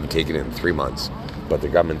 I haven't taken it in 3 months, but the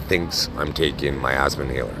government thinks I'm taking my asthma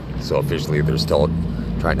inhaler. So officially they're still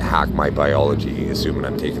trying to hack my biology, assuming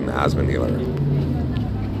I'm taking the asthma inhaler.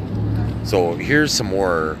 So here's some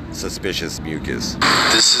more suspicious mucus.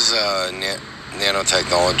 This is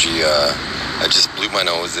nanotechnology. I just blew my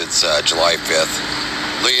nose. It's July 5th.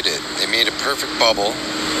 Look at it. They made a perfect bubble. And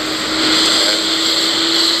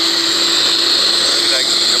I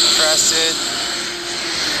can compress it.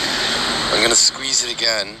 I'm going to squeeze it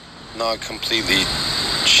again. Not completely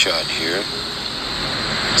shut here.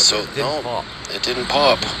 So, no, it didn't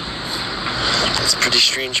pop. That's pretty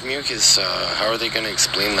strange mucus. How are they going to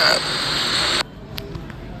explain that?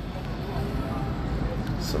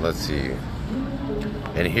 So let's see.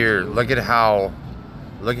 And here, look at how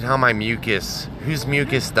my mucus, whose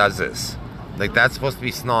mucus does this? Like, that's supposed to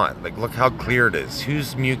be snot. Like, look how clear it is.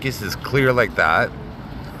 Whose mucus is clear like that?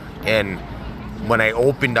 And when I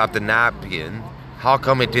opened up the napkin, how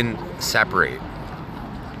come it didn't separate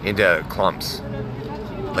into clumps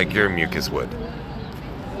like your mucus would?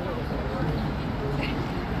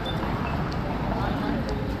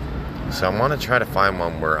 So I want to try to find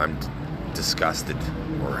one where I'm disgusted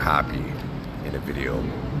or happy in a video.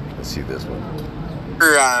 Let's see this one.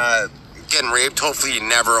 You're getting raped. Hopefully you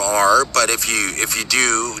never are, but if you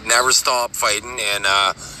do, never stop fighting and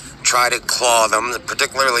try to claw them,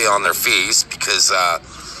 particularly on their face, because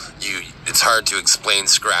it's hard to explain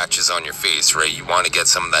scratches on your face, right? You want to get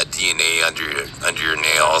some of that DNA under your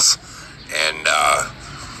nails, and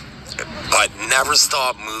but never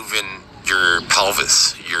stop moving your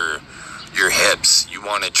pelvis, your hips. You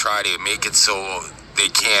want to try to make it so they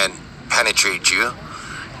can't penetrate you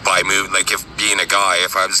by moving. Like, if being a guy,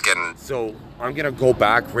 if I was getting... So I'm gonna go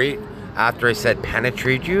back right after I said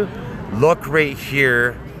penetrate you. Look right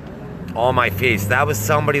here on my face. That was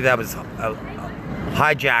somebody that was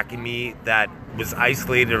hijacking me, that was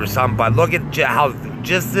isolated or something. But look at how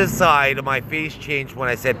just this side of my face changed when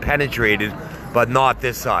I said penetrated, but not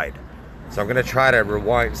this side. So I'm gonna try to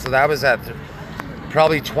rewind. So that was at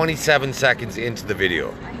probably 27 seconds into the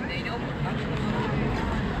video.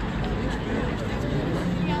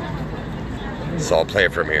 So I'll play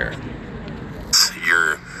it from here.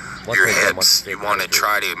 Your hips, you want to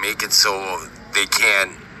try to make it so they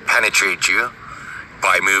can't penetrate you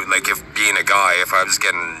by moving. Like, if being a guy, if I was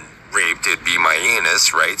getting raped, it'd be my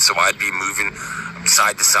anus, right? So I'd be moving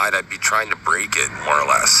side to side. I'd be trying to break it, more or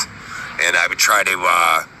less. And I would try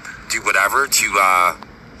to do whatever to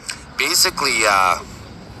basically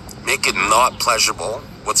make it not pleasurable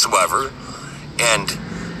whatsoever, and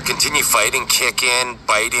continue fighting, kicking,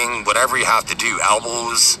 biting, whatever you have to do.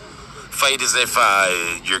 Elbows, fight as if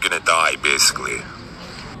you're gonna die, basically.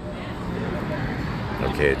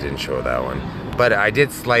 Okay, it didn't show that one, but I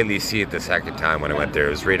did slightly see it the second time when I went there. It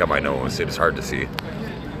was right on my nose. It was hard to see,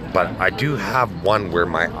 but I do have one where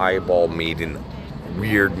my eyeball made a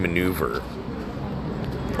weird maneuver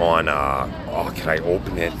on oh, can I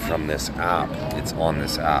open it from this app? It's on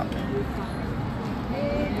this app.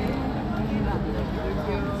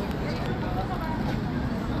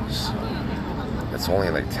 It's only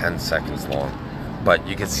like 10 seconds long, but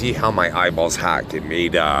you can see how my eyeballs hacked. It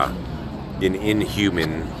made an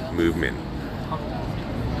inhuman movement.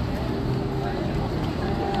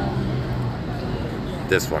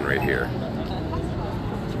 This one right here.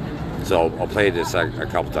 So I'll play this a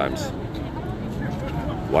couple times.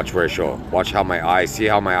 Watch where I show. Watch how my eye, see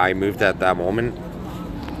how my eye moved at that moment?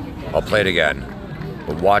 I'll play it again,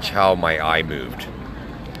 but watch how my eye moved.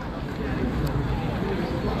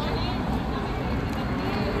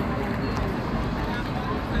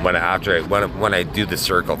 When I do the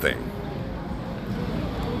circle thing.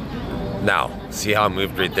 Now, see how I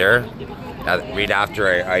moved right there? Right after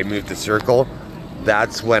I moved the circle,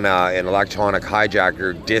 that's when an electronic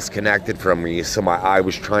hijacker disconnected from me, so my eye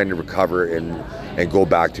was trying to recover and go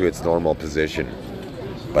back to its normal position.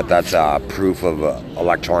 But that's proof of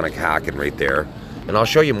electronic hacking right there. And I'll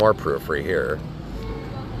show you more proof right here.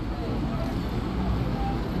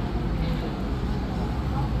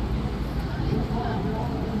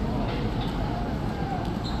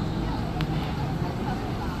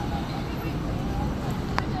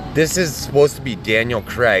 This is supposed to be Daniel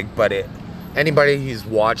Craig, but anybody who's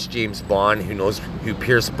watched James Bond, who knows who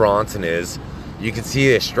Pierce Brosnan is, you can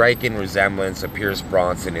see a striking resemblance of Pierce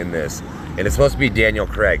Brosnan in this. And it's supposed to be Daniel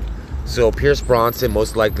Craig. So Pierce Brosnan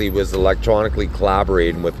most likely was electronically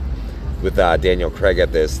collaborating with Daniel Craig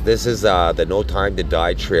at this. This is the No Time to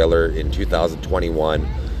Die trailer in 2021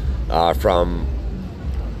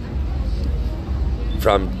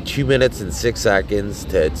 from 2 minutes and 6 seconds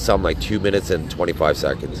to some like 2 minutes and 25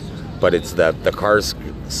 seconds. But it's the car's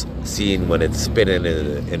scene when it's spinning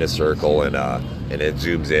in a circle and it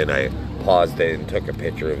zooms in. paused it and took a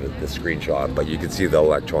picture of the screenshot, but you can see the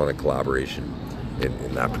electronic collaboration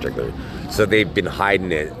in that particular. So they've been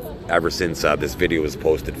hiding it ever since this video was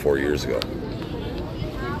posted 4 years ago.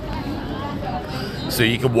 So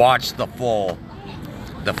you can watch the full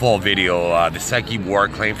video, the Psyche War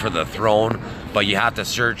Claim for the Throne, but you have to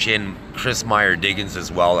search in Chris Meyer Diggins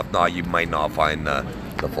as well. If not, you might not find the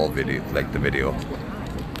full video, like the video.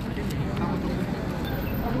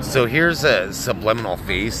 So here's a subliminal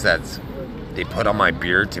face they put on my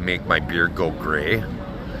beard to make my beard go gray.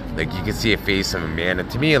 Like you can see a face of a man, and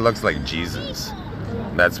to me it looks like Jesus.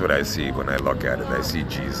 That's what I see when I look at it. I see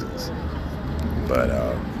Jesus. But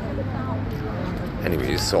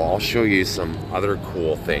anyways, so I'll show you some other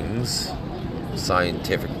cool things,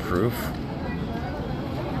 scientific proof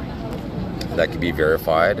that can be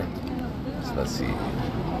verified. So let's see.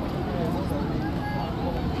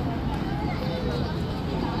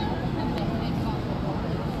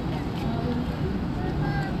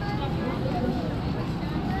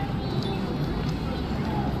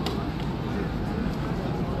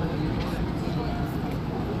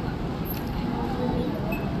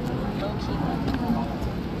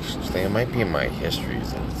 It might be in my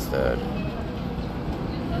histories instead.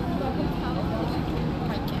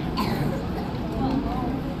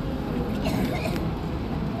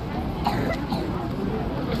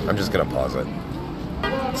 I'm just gonna pause it.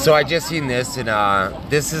 So I just seen this, and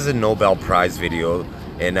this is a Nobel Prize video,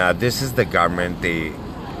 and this is the government.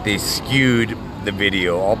 They skewed the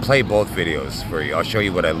video. I'll play both videos for you. I'll show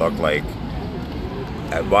you what I look like.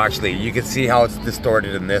 Well, actually, you can see how it's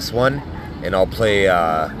distorted in this one, and I'll play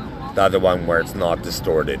the other one where it's not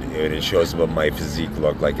distorted, and it shows what my physique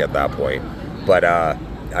looked like at that point. But I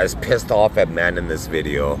was pissed off at men in this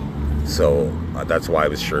video, so that's why I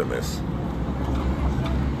was shirtless.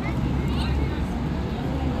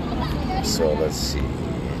 So let's see.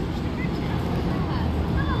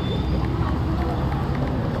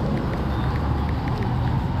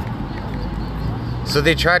 So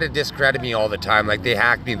they try to discredit me all the time, like they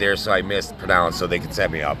hacked me there so I mispronounced so they could set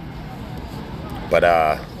me up. But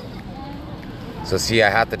so see, I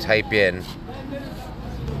have to type in,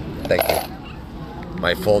 thank you,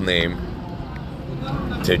 my full name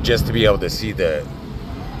just to be able to see the,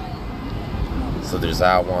 so there's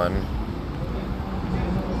that one,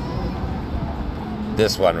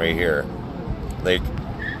 this one right here, like,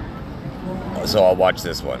 so I'll watch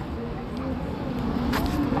this one.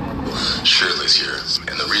 Shirtless here,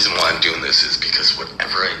 and the reason why I'm doing this is because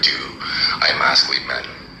whatever I do, I emasculate men.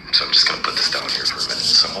 So I'm just gonna put this down here for a minute.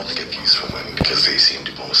 So I'm hoping to get views from women because they seem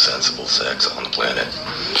to be the most sensible sex on the planet.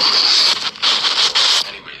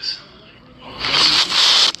 Anyways,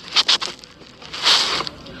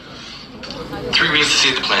 3 ways to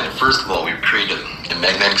save the planet. First of all, we've created a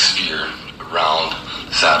magnetic sphere around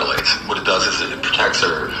satellites. What it does is it protects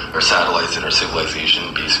our satellites and our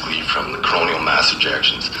civilization basically from the coronal mass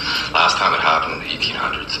ejections. Last time it happened in the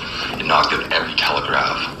 1800s, it knocked out every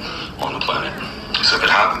telegraph on the planet. So if it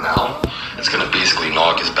happened now, it's going to basically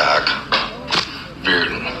knock us back veered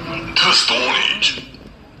to the Stone Age.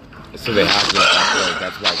 So they have to,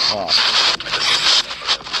 that's why I cough.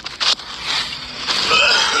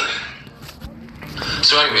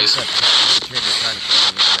 So anyways,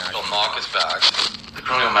 it'll knock us back. The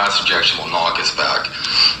coronal mass ejection will knock us back,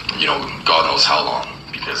 you know, God knows how long,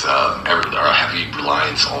 because our heavy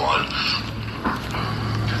reliance on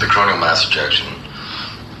the coronal mass ejection.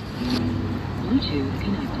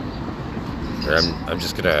 I'm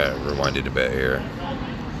just gonna rewind it a bit here.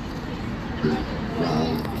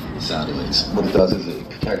 Satellites. What it does is it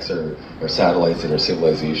protects our satellites and our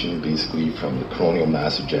civilization basically from the coronal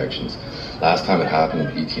mass ejections. Last time it happened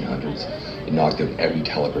in the 1800s, it knocked out every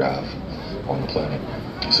telegraph on the planet.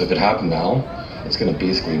 So if it happened now, it's going to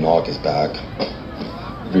basically knock us back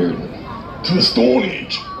veered to the Stone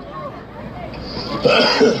Age.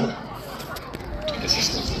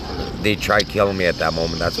 They tried killing me at that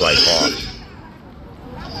moment, that's why I coughed.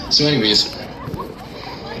 So anyways,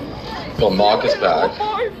 it'll knock us back.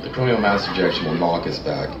 The coronal mass ejection will knock us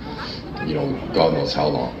back, you know, God knows how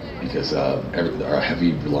long, because our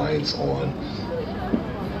heavy reliance on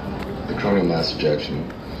the coronal mass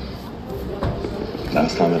ejection.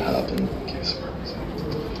 Last time it happened.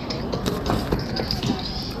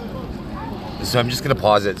 So I'm just gonna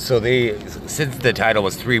pause it. So since the title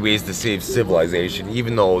was 3 Ways to Save Civilization,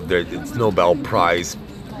 even though it's Nobel Prize,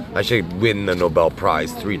 I should win the Nobel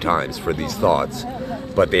Prize 3 times for these thoughts.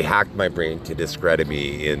 But they hacked my brain to discredit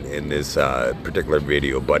me in this particular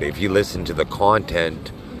video. But if you listen to the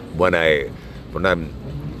content when I'm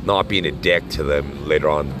not being a dick to them later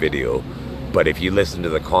on in the video, But if you listen to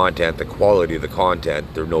the content, the quality of the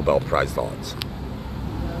content, they're Nobel Prize thoughts.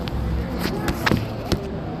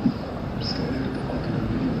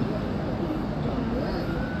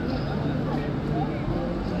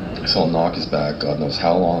 So I'll knock us back, God knows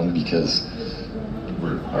how long, because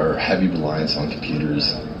our heavy reliance on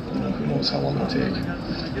computers, who knows how long it'll take.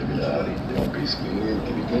 Basically, it'll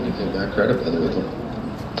be good to get back credit, by the way.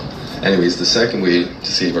 Anyways, the second way to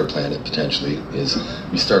save our planet, potentially, is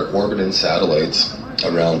we start orbiting satellites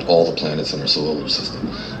around all the planets in our solar system.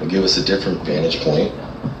 It'll give us a different vantage point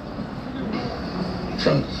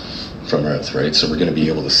from Earth, right? So we're going to be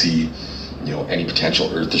able to see, any potential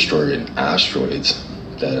Earth-destroying asteroids,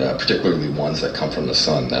 that particularly ones that come from the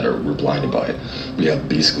sun that we're blinded by it. We have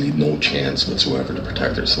basically no chance whatsoever to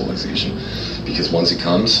protect our civilization, because once it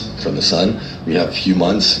comes from the sun, we have a few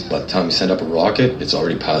months. By the time we send up a rocket, it's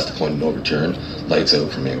already past the point of no return. Lights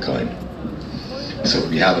out for mankind. So if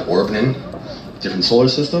we have it orbiting different solar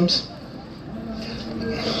systems,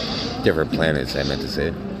 different planets, I meant to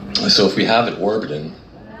say. So if we have it orbiting,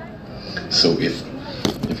 so if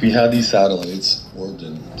we had these satellites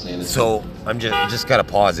orbiting planets. So I'm just gotta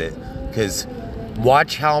pause it, because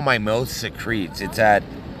watch how my mouth secretes. It's at,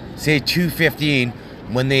 say, 2:15.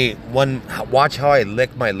 Watch how I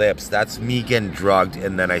lick my lips. That's me getting drugged,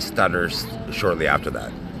 and then I stutter shortly after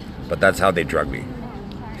that. But that's how they drug me.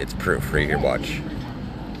 It's proof right here. Watch.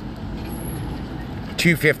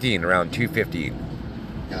 2:15, around 2:15.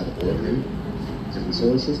 Have it orbiting different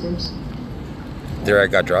solar systems. There, I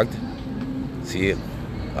got drugged. See,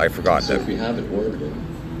 I forgot. So if we have it orbiting,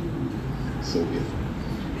 so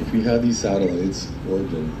if we have these satellites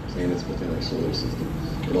orbiting planets within our solar system,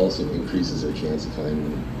 it also increases our chance of finding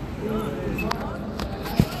them.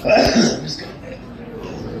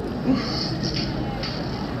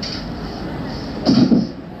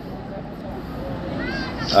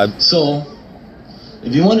 So,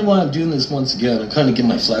 if you wonder why I'm doing this once again, I'm kind of getting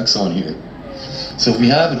my flex on here. So if we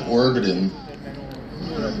have it orbiting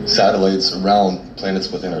satellites around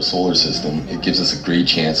planets within our solar system, it gives us a great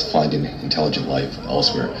chance of finding intelligent life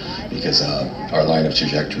elsewhere, because our line of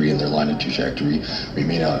trajectory and their line of trajectory, we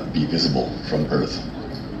may not be visible from Earth.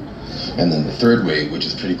 And then the third way, which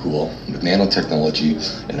is pretty cool, with nanotechnology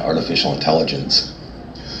and artificial intelligence,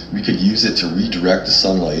 we could use it to redirect the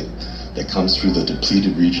sunlight that comes through the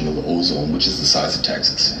depleted region of the ozone, which is the size of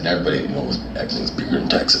Texas. And everybody knows everything's bigger in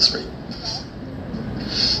Texas, right?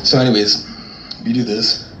 So anyways, we do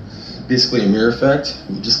this. Basically a mirror effect.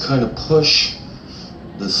 We just kind of push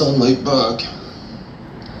the sunlight back.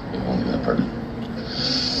 Only that part.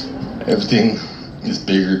 Everything is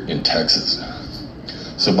bigger in Texas.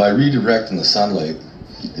 So by redirecting the sunlight,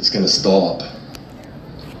 it's going to stop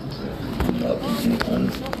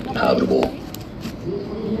uninhabitable.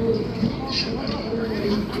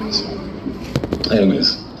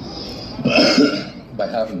 Anyways, by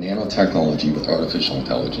having nanotechnology with artificial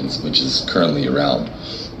intelligence, which is currently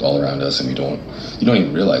all around us, and you don't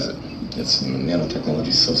even realize it. It's nanotechnology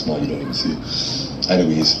is so small you don't even see it.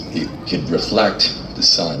 Anyways, it could reflect the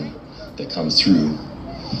sun that comes through,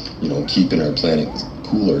 keeping our planet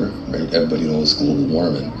cooler, right? Everybody knows global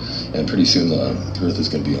warming, and pretty soon the Earth is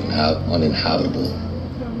going to be uninhabitable.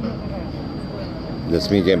 That's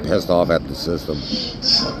me getting pissed off at the system.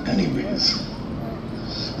 So anyways,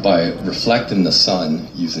 by reflecting the sun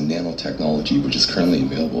using nanotechnology, which is currently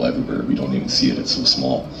available everywhere, we don't even see it, it's so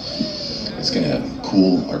small. It's going to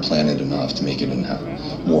cool our planet enough to make it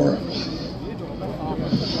more.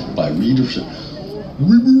 By This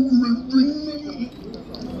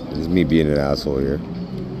is me being an asshole here.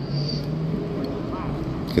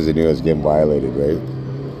 Because I knew I was getting violated, right?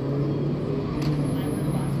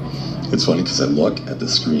 It's funny because I look at the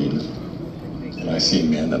screen and I see a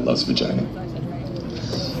man that loves vagina.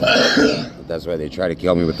 That's why they try to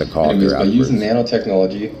kill me with the cough. Anyways, by using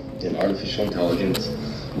nanotechnology and artificial intelligence,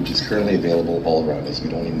 which is currently available all around us, we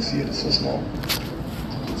don't even see it, it's so small.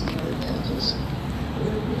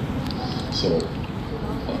 So,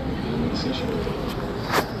 I'm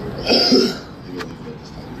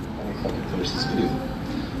fucking finish this video.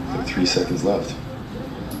 Like 3 seconds left.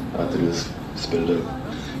 After this, spit it out.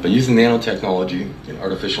 By using nanotechnology and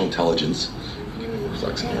artificial intelligence,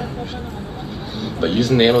 by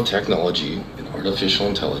using nanotechnology and artificial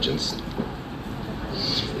intelligence,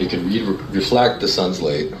 it can reflect the sun's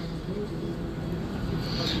light.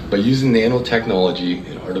 By using nanotechnology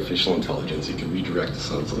and artificial intelligence, it can redirect the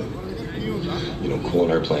sun's light.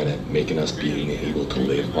 Cooling our planet, making us being able to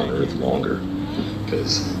live on Earth longer.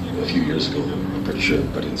 Because a few years ago, I'm pretty sure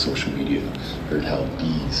everybody in social media heard how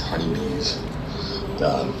bees, honeybees,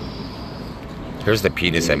 here's the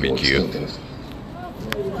penis I made you.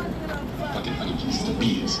 Fucking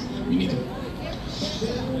bees. We need them.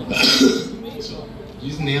 So,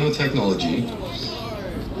 using nanotechnology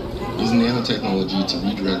to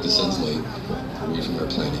redirect the sun's light away from our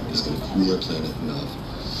planet is going to cool our planet enough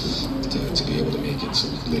to be able to make it so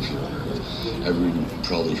we can live here on Earth. Everyone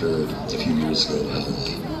probably heard a few years ago how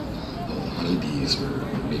honeybees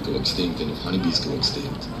may go extinct, and if honeybees go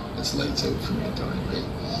extinct, it's lights out for mankind, right?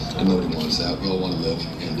 And nobody wants that. We all want to live.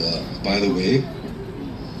 And by the way,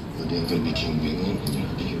 we're going to be King of England, and you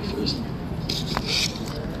heard it here first.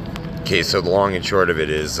 Okay, so the long and short of it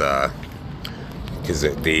is, because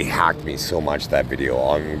they hacked me so much, that video,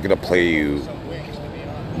 I'm gonna play you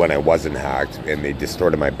when I wasn't hacked, and they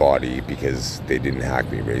distorted my body because they didn't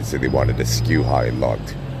hack me, right? So they wanted to skew how I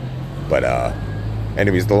looked. But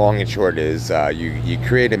anyways, the long and short is, you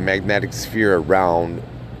create a magnetic sphere around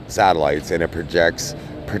satellites, and it protects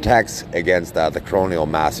against the coronal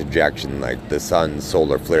mass ejection, like the sun's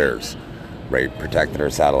solar flares, right? Protecting our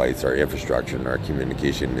satellites, our infrastructure, and our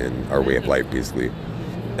communication, and our way of life, basically.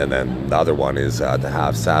 And then the other one is to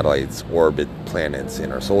have satellites orbit planets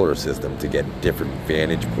in our solar system to get different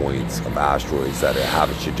vantage points of asteroids that have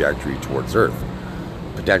a trajectory towards Earth,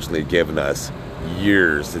 potentially giving us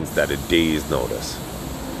years instead of days notice,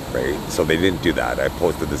 right? So they didn't do that. I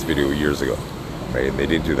posted this video years ago, right? They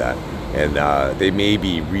didn't do that. And they may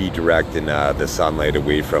be redirecting the sunlight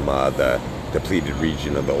away from the depleted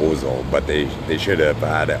region of the ozone, but they should have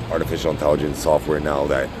had artificial intelligence software now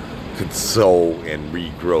that could sow and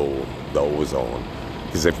regrow the ozone.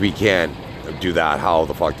 Because if we can't do that, how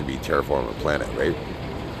the fuck do we terraform a planet, right?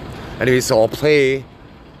 Anyway, so I'll play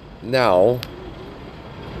now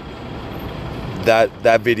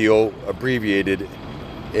that video abbreviated,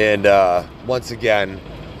 and once again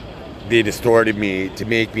they distorted me to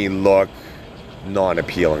make me look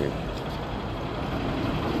non-appealing.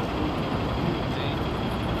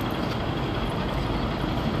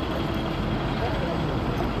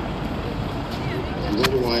 You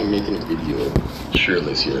wonder why I'm making a video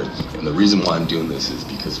shirtless here, and the reason why I'm doing this is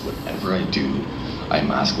because whatever I do, I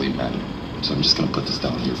emasculate men. So I'm just gonna put this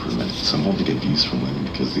down here for a minute. So I'm hoping to get views from women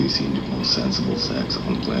because they seem to be the most sensible sex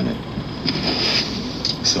on the planet.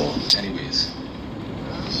 So, anyways.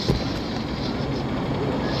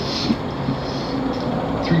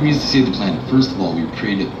 3 reasons to save the planet. First of all, we've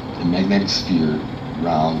created a magnetic sphere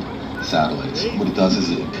around satellites. What it does is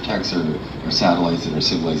it protects our satellites and our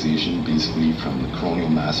civilization basically from the coronal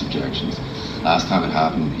mass ejections. Last time it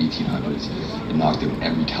happened in the 1800s, it knocked out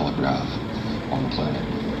every telegraph on the planet.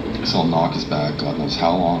 So it'll knock us back God knows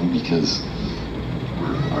how long, because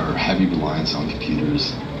our heavy reliance on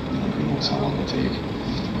computers, who knows how long it'll take.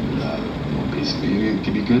 And basically it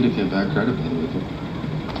could be good if you have bad credit, but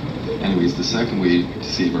anyways, the second way to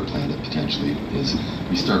save our planet potentially is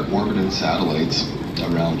we start orbiting satellites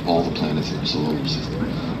around all the planets in our solar system.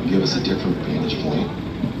 It'll give us a different vantage point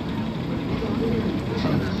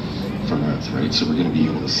from Earth, right? So we're going to be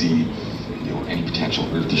able to see, any potential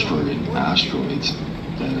Earth-destroying asteroids,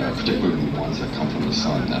 that particularly the ones that come from the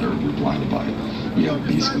sun that we're blinded by. We have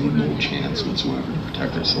basically no chance whatsoever to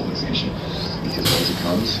protect our civilization, because once it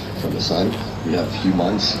comes from the sun, we have a few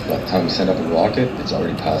months. By the time we send up a rocket, it's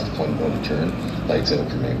already past the point of no return. Lights out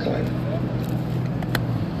for mankind.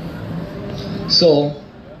 So,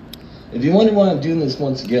 if you wonder why I'm doing this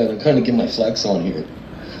once again, I'm kind of getting my flex on here.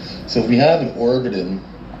 So if we have an orbiting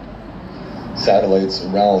satellites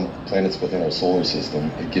around planets within our solar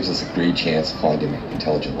system, it gives us a great chance of finding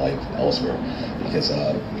intelligent life elsewhere, because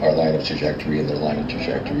our line of trajectory and their line of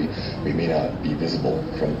trajectory, we may not be visible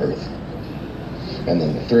from Earth. And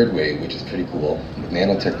then the third way, which is pretty cool, with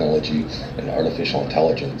nanotechnology and artificial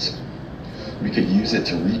intelligence, we could use it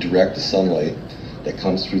to redirect the sunlight that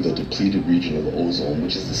comes through the depleted region of the ozone,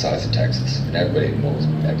 which is the size of Texas. And everybody knows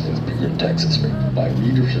everything's bigger than Texas, right? By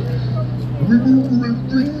readership.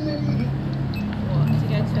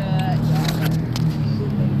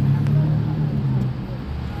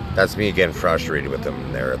 That's me getting frustrated with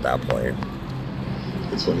them there at that point.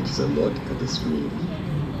 It's funny because I look at the screen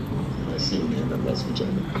and I see a man that loves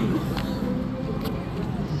vagina.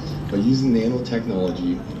 By using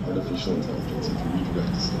nanotechnology and artificial intelligence, it can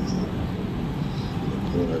redirect the sun's light,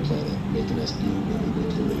 cooling our planet, making us be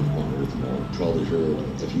able to live on Earth now. You probably heard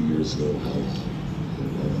a few years ago how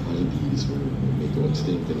honeybees may go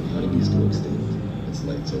extinct, and if honeybees go extinct, it's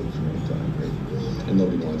lights out for mankind, right? And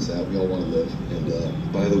nobody wants that. We all want to live. And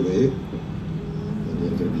by the way,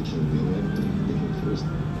 we're going to be King of England first.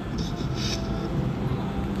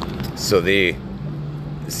 So they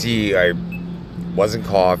see I wasn't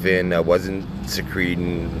coughing, I wasn't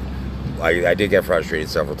secreting. I did get frustrated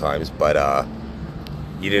several times, but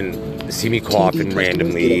you didn't see me coughing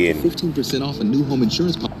randomly. And 15% off a new home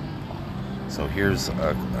insurance policy. so here's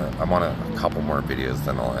I want a couple more videos,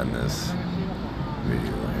 then I'll end this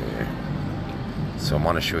video here. So I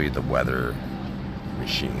want to show you the weather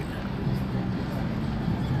machine.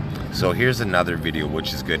 So here's another video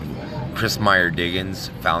which is good. Chris Meyer Diggins,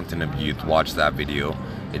 Fountain of Youth. Watch that video.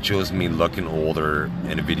 It shows me looking older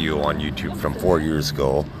in a video on YouTube from 4 years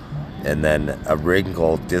ago, and then a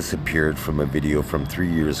wrinkle disappeared from a video from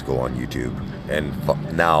 3 years ago on YouTube, and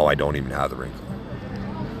now I don't even have the wrinkle.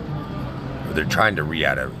 They're trying to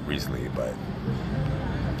re-add it recently, but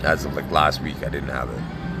as of like last week I didn't have it.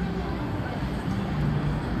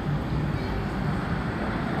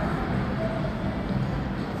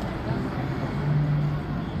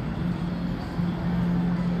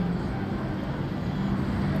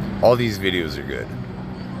 All these videos are good.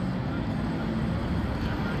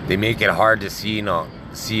 They make it hard to see on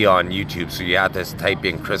YouTube, so you have to type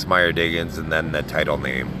in Chris Meyer Diggins and then the title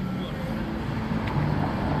name.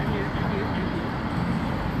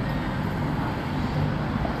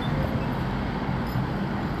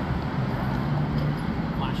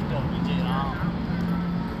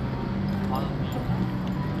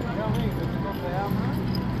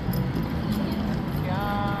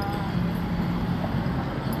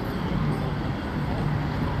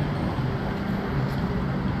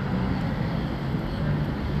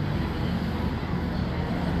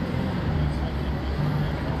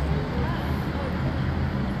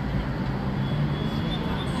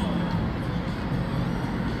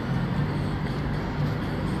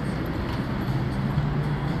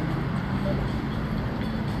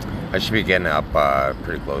 I should be getting up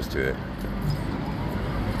pretty close to it.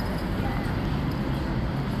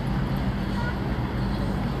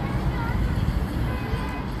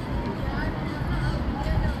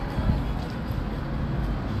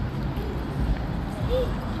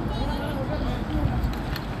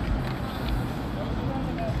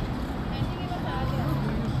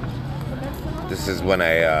 This is when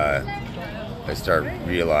I start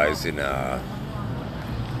realizing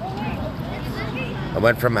I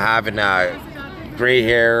went from having gray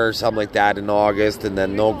hair or something like that in August, and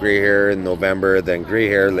then no gray hair in November, then gray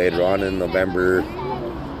hair later on in November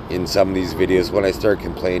in some of these videos when I start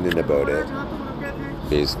complaining about it,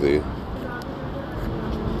 basically.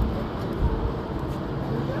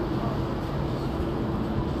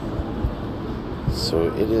 So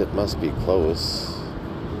it must be close.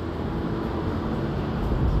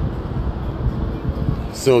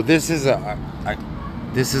 So this is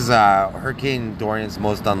Hurricane Dorian's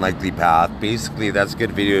most unlikely path. Basically, that's a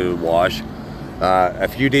good video to watch. A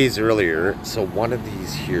few days earlier, so one of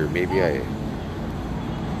these here,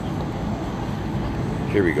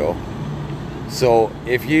 here we go. So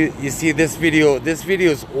if you see this video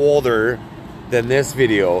is older than this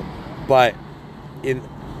video, but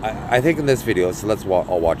I think in this video, so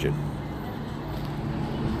I'll watch it.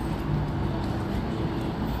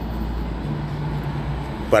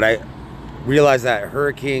 But I realized that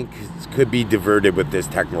hurricane could be diverted with this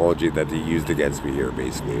technology that they used against me here,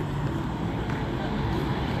 basically.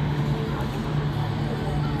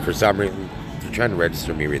 For some reason, they're trying to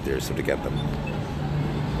register me right there, so to get them.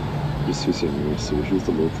 So here's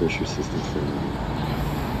the low pressure system from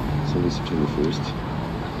Sunday, September 1st.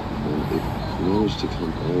 And it managed to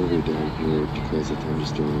come all the way down here to cause a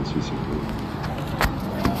thunderstorm in Sault Ste.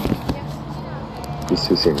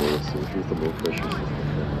 Marie. So here's the low pressure system.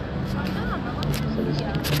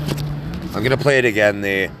 I'm gonna play it again.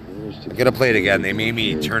 They made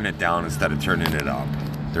me turn it down instead of turning it up.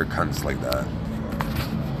 They're cunts like that.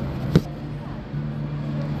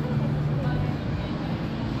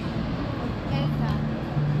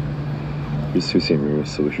 Here's Sault Ste. Marie.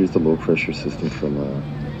 So here's the low pressure system from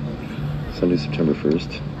Sunday, September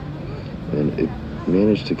 1st. And it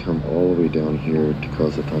managed to come all the way down here to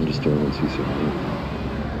cause a thunderstorm in Sault Ste. Marie.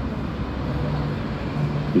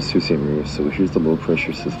 Here's Sault Ste. Marie. So here's the low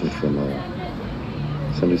pressure system from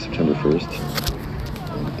Sunday, September 1st.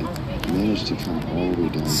 And it managed to come all the way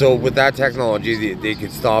down. So with that technology, they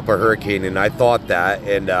could stop a hurricane, and I thought that,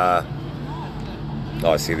 and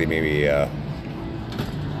oh, see, they made me.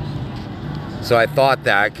 So I thought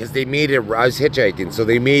that because they made it. I was hitchhiking, so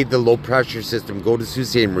they made the low pressure system go to Sault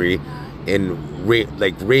Ste. Marie and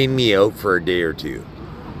rain me out for a day or two.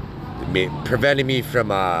 It prevented me from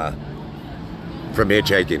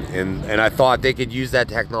hitchhiking, and I thought they could use that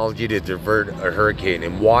technology to divert a hurricane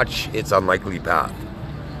and watch its unlikely path.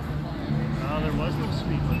 There was no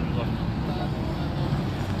speed limit.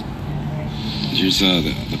 Here's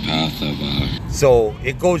the path of So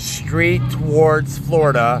it goes straight towards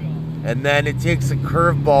Florida, and then it takes a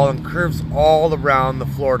curveball and curves all around the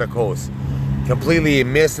Florida coast, completely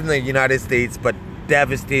missing the United States but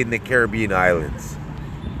devastating the Caribbean islands.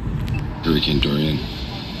 Hurricane Dorian.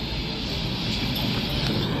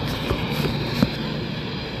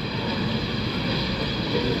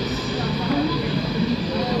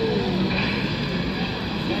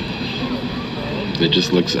 It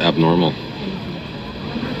just looks abnormal.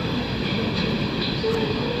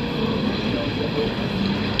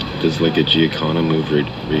 There's like a Giacana move right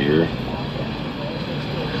here.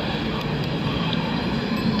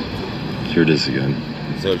 Here it is again.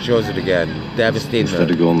 So it shows it again. Devastating.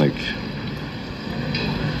 Instead of going like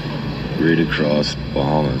right across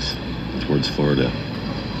Bahamas towards Florida,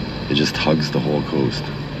 it just hugs the whole coast.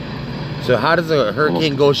 So how does a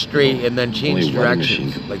hurricane go straight and then change Only weather direction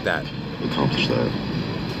machine like that? Accomplish that.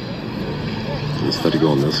 Instead of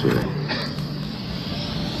going this way.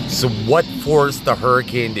 So what forced the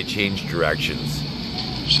hurricane to change directions?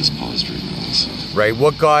 It's just paused right now. So. Right,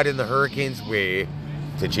 what got in the hurricane's way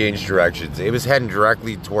to change directions? It was heading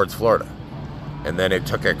directly towards Florida. And then it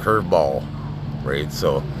took a curveball, right?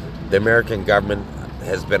 So the American government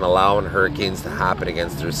has been allowing hurricanes to happen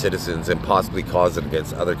against their citizens and possibly cause it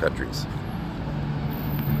against other countries.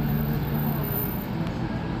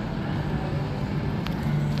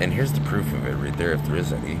 And here's the proof of it right there, if there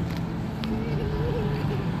is any.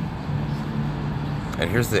 And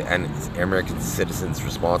here's the American citizens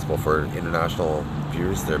responsible for international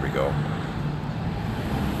viewers. There we go.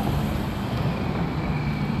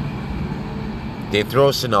 They throw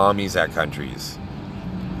tsunamis at countries.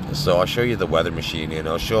 So I'll show you the weather machine, and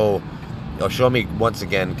it'll show me once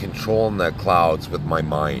again controlling the clouds with my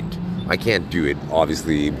mind. I can't do it,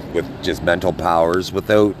 obviously, with just mental powers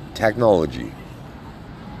without technology.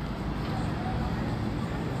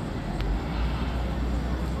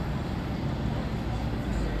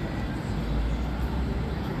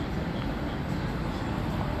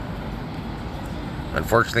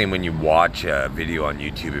 Unfortunately, when you watch a video on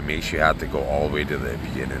YouTube, it makes you have to go all the way to the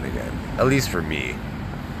beginning again. At least for me.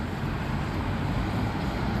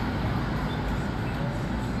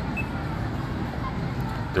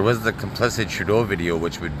 There was the complicit Trudeau video,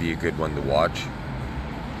 which would be a good one to watch.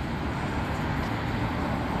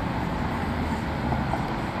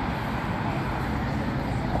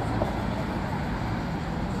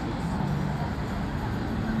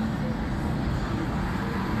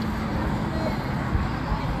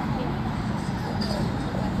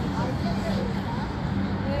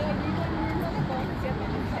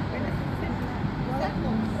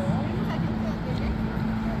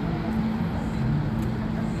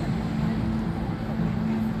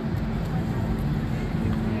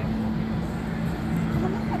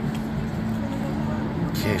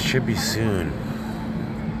 Okay, it should be soon.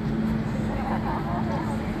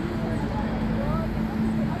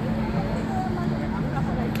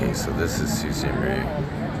 Okay, so this is Sault Ste. Marie.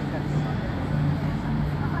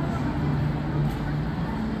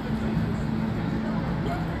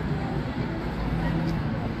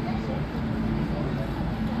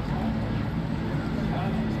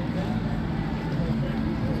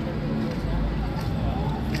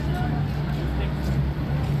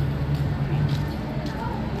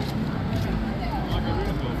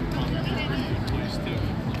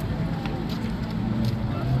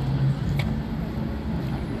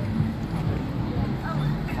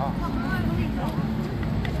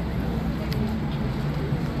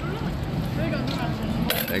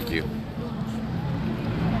 Thank you.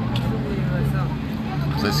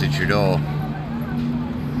 Complicit Trudeau.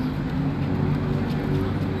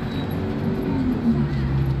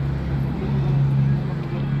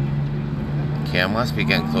 Okay, I must be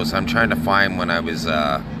getting close. I'm trying to find when I was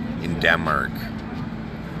in Denmark.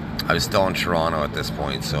 I was still in Toronto at this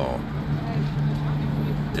point, so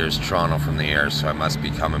there's Toronto from the air, so I must be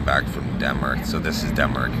coming back from Denmark. So this is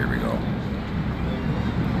Denmark. Here we go.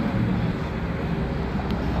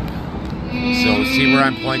 So see where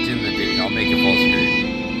I'm pointing the thing. I'll make it full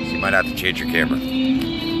screen. So you might have to change your camera.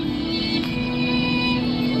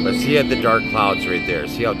 But see at the dark clouds right there.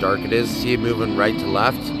 See how dark it is? See it moving right to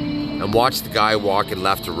left? And watch the guy walking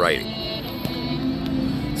left to right.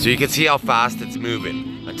 So you can see how fast it's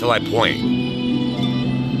moving until I point.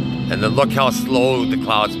 And then look how slow the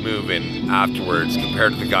cloud's moving afterwards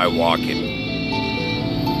compared to the guy walking.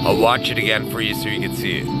 I'll watch it again for you so you can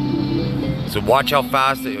see it. So watch how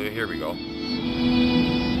fast it, here we go.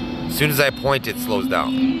 As soon as I point, it slows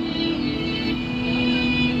down.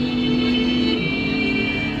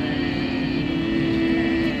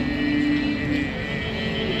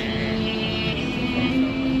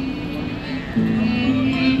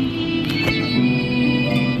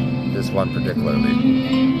 one particularly.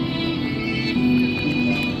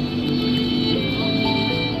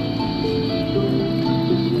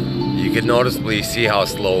 You can noticeably see how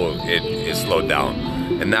slow it is slowed down.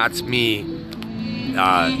 And that's me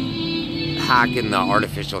hacking the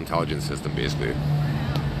artificial intelligence system, basically.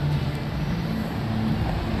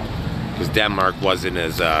 Because Denmark wasn't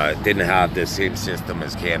as, didn't have the same system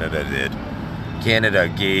as Canada did. Canada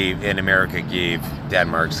gave, and America gave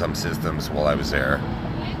Denmark some systems while I was there.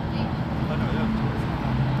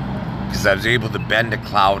 Because I was able to bend a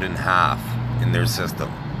cloud in half in their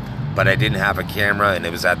system. But I didn't have a camera, and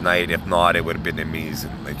it was at night. If not, it would have been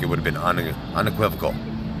amazing. Like, it would have been unequivocal.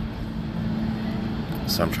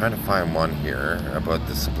 So I'm trying to find one here about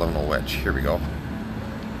the subliminal witch. Here we go.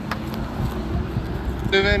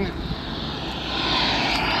 Moving.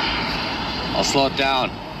 I'll slow it down.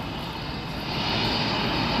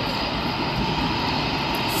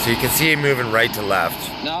 So you can see it moving right to left.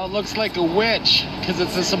 Now it looks like a witch, because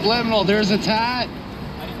it's a subliminal. There's a tat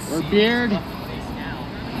or beard.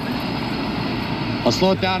 I'll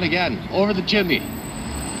slow it down again, over the chimney.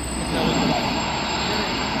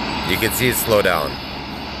 You can see it slow down.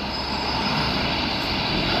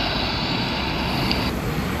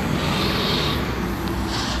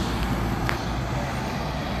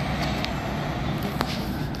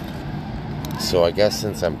 So I guess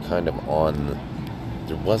since I'm kind of on,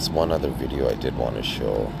 there was one other video I did want to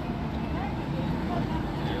show.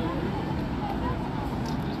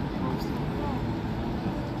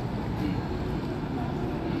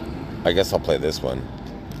 I guess I'll play this one.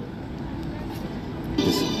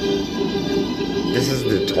 This is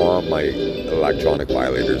the tour of my electronic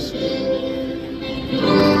violators.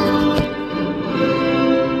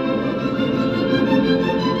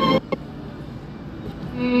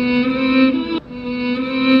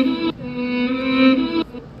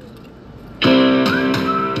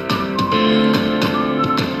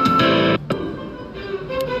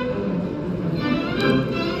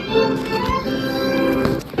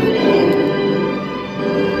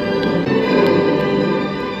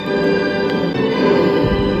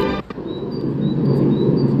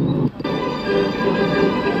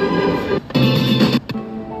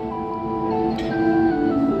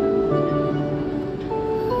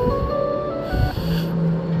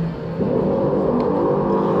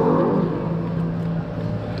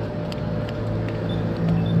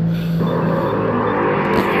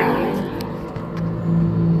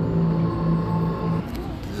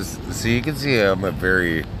 So you can see I'm a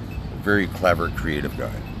very, very clever, creative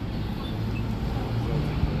guy.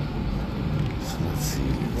 So let's see,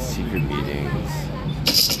 secret meetings.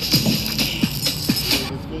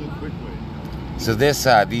 So this,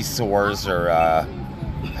 these SOARs are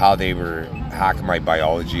how they were hacking my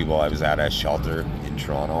biology while I was at a shelter in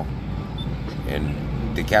Toronto. And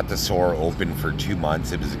they kept the SOAR open for 2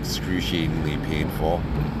 months. It was excruciatingly painful.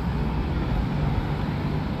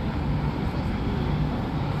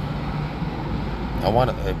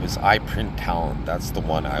 It was iPrint Talent. That's the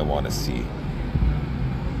one I want to see.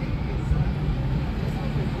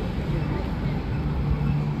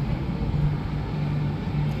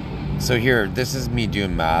 So here, this is me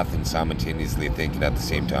doing math and simultaneously thinking at the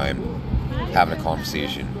same time, having a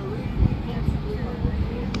conversation.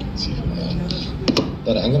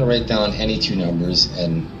 But I'm going to write down any two numbers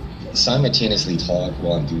and simultaneously talk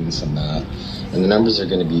while I'm doing some math. And the numbers are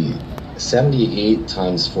going to be 78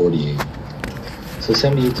 times 48. So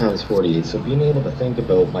 78 times 48. So being able to think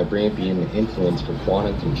about my brain being influenced for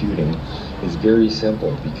quantum computing is very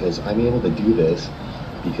simple, because I'm able to do this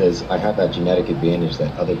because I have that genetic advantage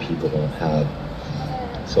that other people don't have.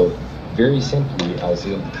 So very simply, I was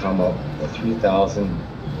able to come up with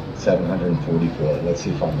 3,744. Let's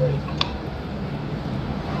see if I'm right.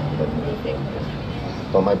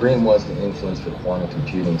 But my brain was the influence for quantum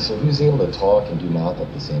computing. So who's able to talk and do math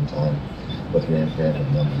at the same time with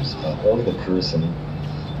random numbers? Only the person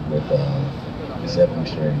with this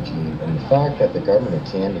evolutionary gene. And the fact that the government of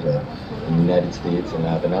Canada and the United States, and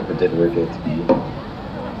the number did work out to be.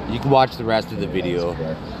 You can watch the rest of the video.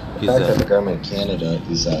 The fact that the government of Canada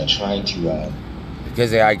is trying to...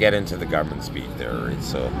 because I get into the government speak there, right?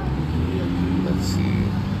 So, let's see.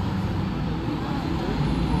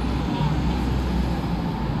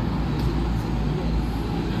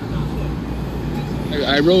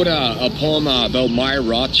 I wrote a poem about Maya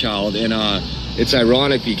Rothschild, and it's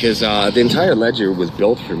ironic because the entire ledger was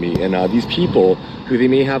built for me, and these people who they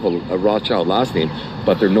may have a Rothschild last name,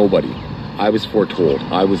 but they're nobody. I was foretold.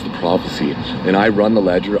 I was the prophecy, and I run the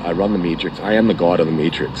ledger. I run the matrix. I am the god of the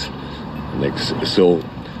matrix. Like, so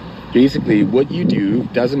basically, what you do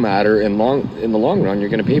doesn't matter. In the long run, you're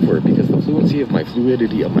going to pay for it, because the fluency of my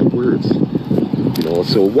fluidity of my words. You know,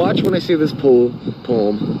 so watch when I say this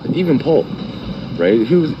poem, even poem, right?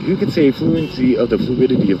 Who could say fluency of the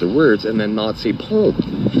fluidity of the words and then not say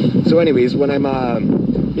poem? So anyways, when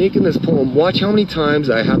I'm making this poem, watch how many times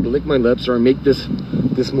I have to lick my lips or make this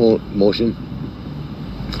motion.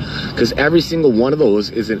 Because every single one of those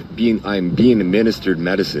I'm being administered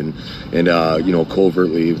medicine, and you know,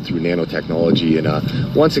 covertly through nanotechnology. And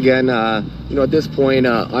once again, you know, at this point,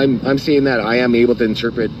 I'm saying that I am able to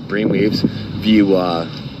interpret brainwaves via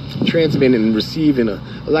transmit and receive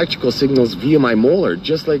electrical signals via my molar,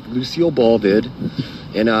 just like Lucille Ball did.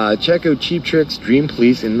 And check out Cheap Trick's Dream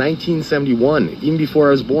Police in 1971, even before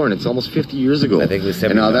I was born. It's almost 50 years ago. I think it was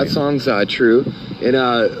 79. And that song's true. And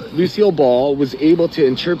Lucille Ball was able to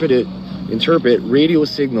interpret radio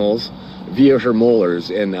signals via her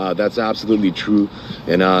molars, and that's absolutely true.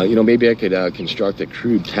 And you know, maybe I could construct a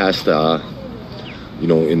crude test, you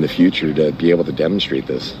know, in the future to be able to demonstrate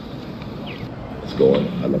this. Let's go on.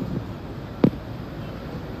 I love it.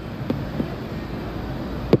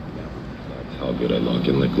 How good I lock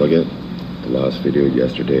in. Like, look at the last video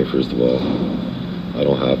yesterday. First of all, I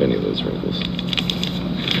don't have any of those wrinkles.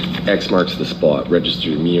 X marks the spot.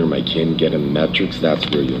 Register me or my kin, get in the metrics, that's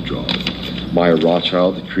where you'll drop. Maya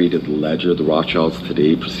Rothschild created the ledger. The Rothschilds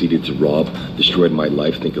today proceeded to rob, destroyed my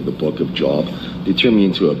life. Think of the book of Job. They turned me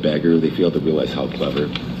into a beggar. They failed to realize how clever.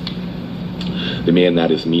 The man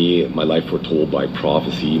that is me, my life foretold by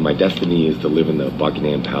prophecy. My destiny is to live in the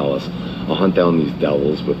Buckingham Palace. I'll hunt down these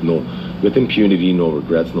devils with impunity, no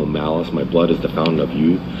regrets, no malice. My blood is the fountain of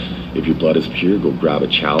youth. If your blood is pure, go grab a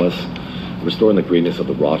chalice. Restoring the greatness of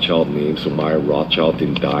the Rothschild name, so Maya Rothschild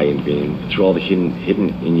didn't die in vain. Through all the hidden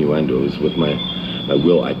innuendos, with my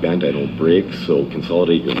will I bend, I don't break. So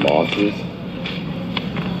consolidate your losses.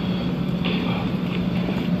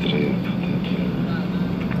 Did I cut that here?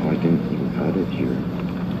 Oh, I didn't even cut it here.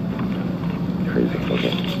 Crazy.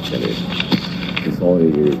 Okay. Anyways,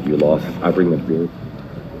 consolidate your losses. I bring the beer.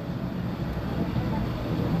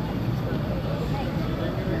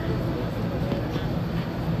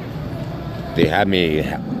 They had me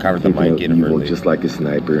cover the mic inadvertently. Just like a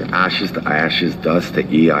sniper, ashes to ashes, dust to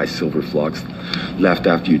AI, silver flux, left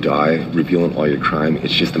after you die, revealing all your crime.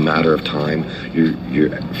 It's just a matter of time.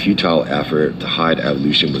 Your futile effort to hide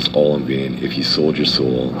evolution was all in vain. If you sold your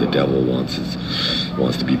soul, the devil wants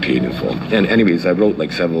to be paid in full. And anyways, I wrote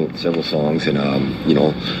like several songs, and you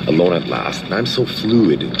know, Alone at Last. And I'm so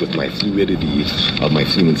fluid with my fluidity of my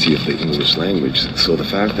fluency of the English language. So the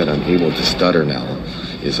fact that I'm able to stutter now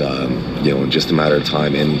is you know, just a matter of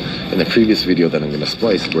time. And in the previous video that I'm going to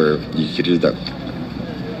splice, where you could do that,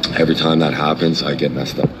 every time that happens, I get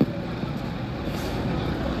messed up.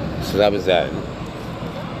 So that was that.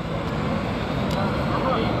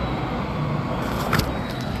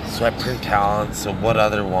 So I print talent. So what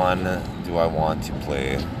other one do I want to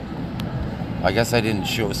play? I guess I didn't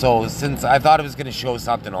show. So since I thought it was going to show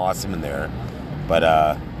something awesome in there, but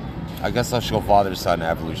I guess I'll show Father Son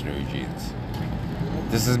Evolutionary Genes.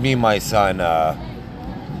 This is me and my son.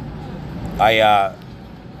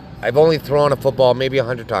 I've only thrown a football maybe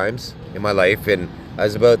 100 times in my life, and I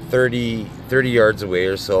was about 30 yards away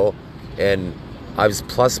or so, and I was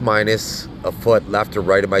plus minus a foot left or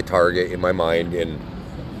right of my target in my mind. And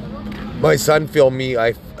my son filmed me.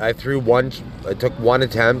 I took one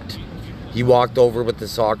attempt. He walked over with the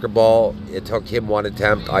soccer ball. It took him one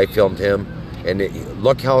attempt. I filmed him, and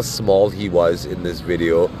look how small he was in this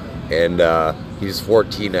video. And he was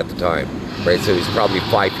 14 at the time, right? So he's probably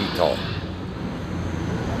 5 feet tall.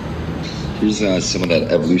 Here's some of that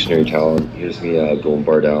evolutionary talent. Here's me going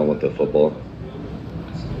bar down with the football.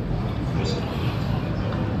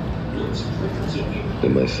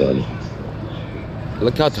 And my son.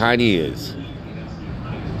 Look how tiny he is.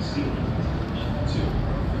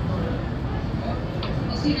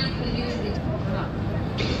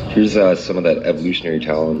 Here's some of that evolutionary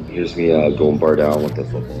talent. Here's me going bar down with the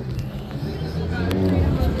football.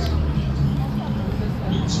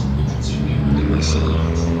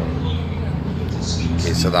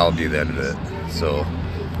 Okay, so that'll be the end of it. So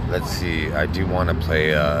let's see. I do want to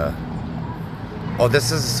play. Oh,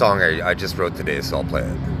 this is a song I just wrote today, so I'll play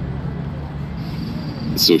it.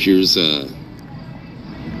 So here's a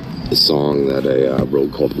song that I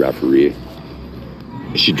wrote called Referee.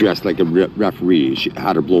 She dressed like a referee. She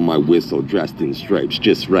had her blow my whistle, dressed in stripes,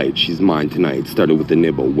 just right. She's mine tonight. Started with the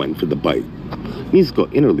nibble, went for the bite.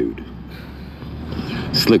 Musical interlude.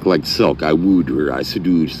 Slick like silk, I wooed her, I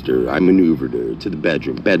seduced her, I maneuvered her to the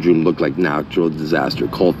bedroom. Bedroom looked like natural disaster.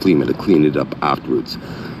 Called Fleeman to clean it up afterwards.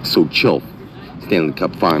 So chill, Stanley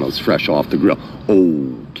Cup Finals, fresh off the grill.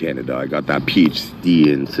 Oh, Canada, I got that PhD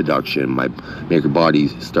in seduction. My maker body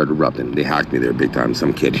started erupting. They hacked me there big time.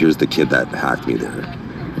 Some kid. Here's the kid that hacked me there.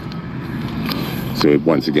 So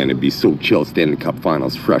once again, it'd be so chill. Stanley Cup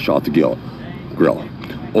Finals, fresh off the grill.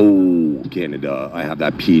 Oh, Canada, I have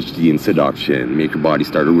that PhD in seduction. Make your body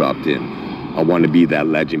start erupting. I want to be that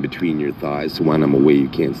legend between your thighs, so when I'm away, you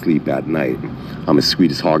can't sleep at night. I'm as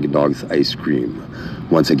sweet as Haagen-Dazs ice cream.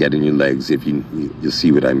 Once I get in your legs, you'll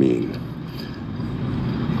see what I mean.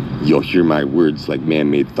 You'll hear my words like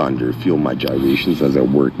man-made thunder. Feel my gyrations as I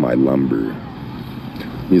work my lumber.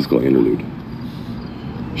 Musical interlude.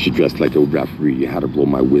 She dressed like a referee, had her blow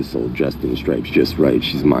my whistle, dressed in stripes just right.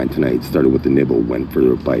 She's mine tonight. Started with a nibble, went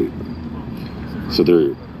for a bite. So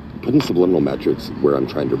they're putting subliminal metrics where I'm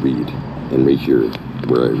trying to read, and right here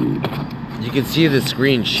where I read. You can see the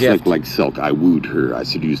screen shift. Like silk, I wooed her, I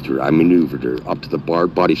seduced her, I maneuvered her. Up to the bar,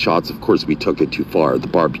 body shots, of course we took it too far. The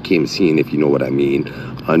bar became a scene, if you know what I mean.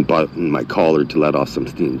 Unbuttoned my collar to let off some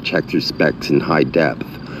steam. Checked her specs in high depth.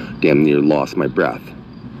 Damn near lost my breath.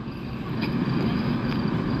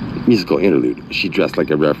 Musical interlude. She dressed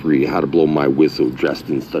like a referee, had to blow my whistle, dressed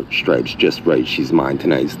in stripes just right. She's mine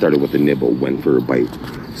tonight. Started with a nibble, went for a bite.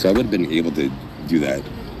 So I would have been able to do that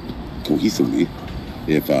cohesively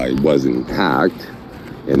if I wasn't hacked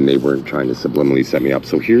and they weren't trying to subliminally set me up.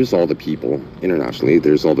 So here's all the people internationally.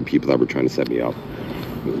 There's all the people that were trying to set me up.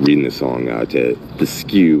 Reading this song to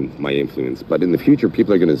skew my influence. But in the future,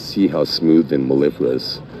 people are going to see how smooth and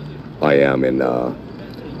mellifluous I am. And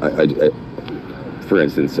for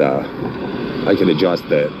instance, I can adjust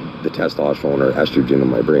the testosterone or estrogen in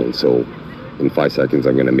my brain. So in 5 seconds,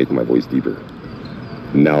 I'm going to make my voice deeper.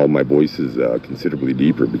 Now my voice is considerably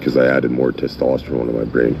deeper because I added more testosterone in my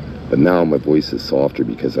brain. But now my voice is softer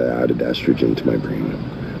because I added estrogen to my brain.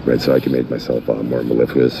 Right, so I can make myself more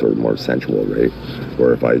mellifluous or more sensual, right?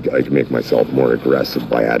 Or if I can make myself more aggressive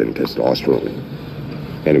by adding testosterone.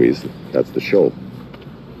 Anyways, that's the show.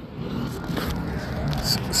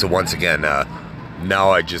 So once again, now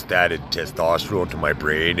I just added testosterone to my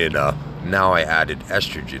brain, and now I added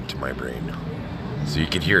estrogen to my brain. So you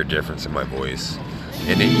can hear a difference in my voice.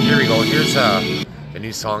 And then, here we go. Here's a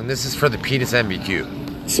new song. This is for the Penis MBQ.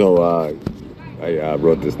 So I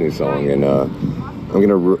wrote this new song, and I'm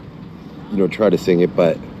gonna try to sing it,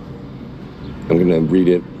 but I'm gonna read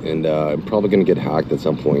it, and I'm probably gonna get hacked at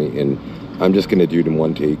some point, and I'm just gonna do it in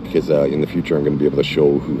one take because in the future I'm gonna be able to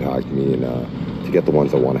show who hacked me and to get the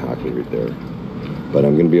ones that want to hack me right there. But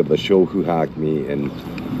I'm gonna be able to show who hacked me and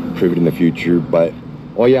prove it in the future. But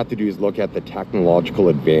all you have to do is look at the technological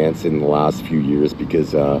advance in the last few years,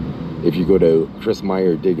 because if you go to Chris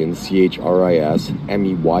Meyer Diggins,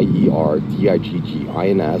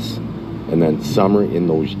 ChrisMeyerDiggins, and then Summer in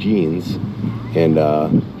Those Jeans, and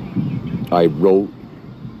I wrote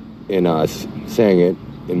and sang it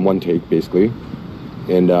in one take basically,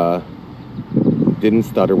 and didn't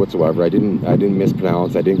stutter whatsoever. I didn't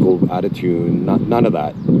mispronounce. I didn't go out of tune. None of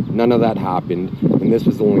that happened. And this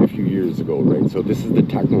was only a few years ago, right? So this is the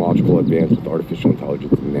technological advance with artificial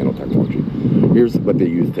intelligence and nanotechnology. Here's what they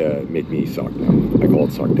use to make me suck now. I call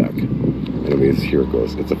it Suck Tech. Anyways, here it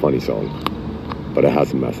goes. It's a funny song, but it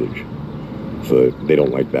has a message. So they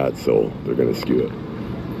don't like that, so they're gonna skew it.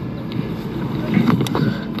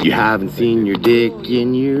 You haven't seen your dick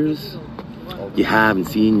in years. You haven't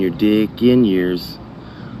seen your dick in years,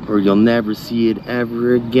 or you'll never see it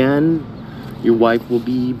ever again. Your wife will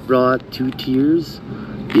be brought to tears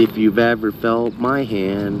if you've ever felt my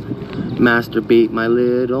hand masturbate my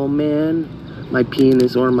little man, my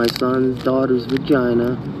penis or my son's daughter's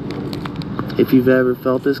vagina. If you've ever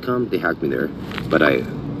felt this come, they hacked me there, but I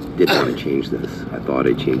did want to change this. I thought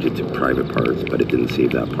I'd change it to private parts, but it didn't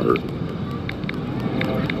save that part.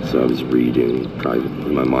 So I was reading private,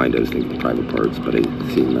 in my mind I was thinking private parts, but I didn't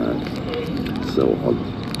see that. So I'll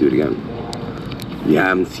do it again. You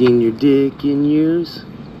haven't seen your dick in years.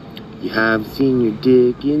 You haven't seen your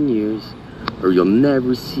dick in years, or you'll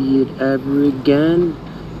never see it ever again.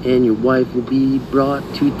 And your wife will be brought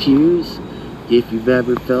to tears if you've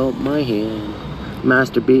ever felt my hand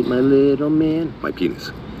masturbate my little man, my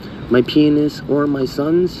penis. My penis or my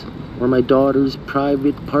son's or my daughter's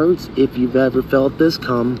private parts, if you've ever felt this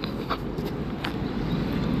come.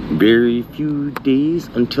 Very few days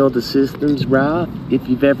until the system's wrath, if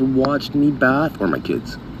you've ever watched me bath, or my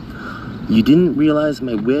kids. You didn't realize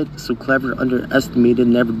my wit, so clever, underestimated,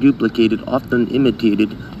 never duplicated, often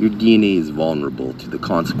imitated. Your DNA is vulnerable to the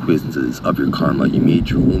consequences of your karma. You made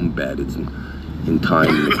your own bed. It's in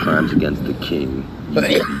time the crimes against the king. You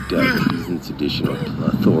may be dead, treason, sedition, a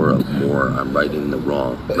plethora of more. I'm righting the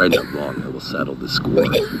wrong. Right or wrong, I will settle the score.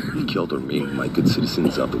 You killed or maimed my good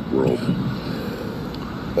citizens of the world.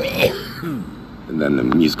 And then the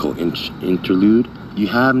musical interlude. You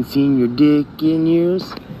haven't seen your dick in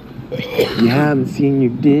years. You haven't seen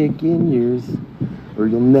your dick in years, or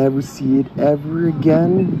you'll never see it ever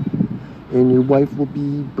again. And your wife will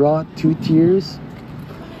be brought to tears.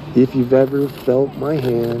 If you've ever felt my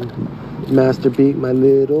hand, masturbate my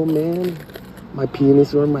little man, my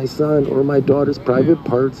penis or my son or my daughter's private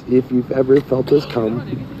parts. If you've ever felt us come.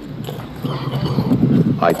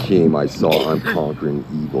 I came, I saw, I'm conquering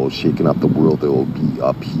evil, shaking up the world, there will be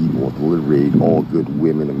upheaval, to liberate all good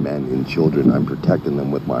women and men and children. I'm protecting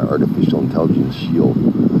them with my artificial intelligence shield.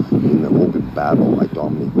 In the open battle, I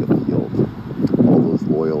dominate the field. All those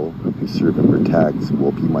loyal who serve and protect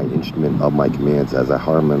will be my instrument of my commands as I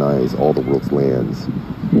harmonize all the world's lands.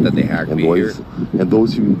 That they hacked me here. And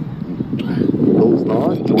those not,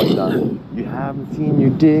 join them. You haven't seen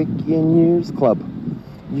your dick in years, club.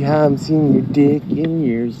 You haven't seen your dick in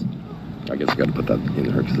years. I guess I gotta put that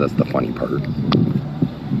in there because that's the funny part.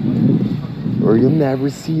 Or you'll never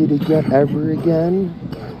see it again, ever again.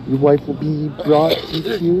 Your wife will be brought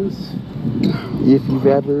to tears. If you've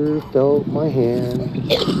ever felt my hand,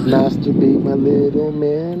 masturbate my little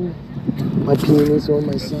man, my penis or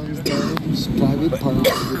my son's daughter's private parts.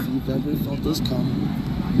 If you've ever felt this come.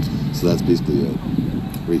 So that's basically it.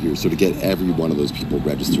 Right here. So to get every one of those people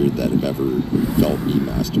registered that have ever felt me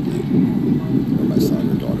masturbate, or my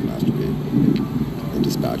son or daughter masturbate, and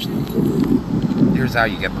dispatching them covertly. Here's how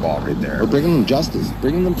you get the ball right there. Or bringing them justice.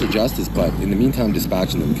 Bringing them to justice, but in the meantime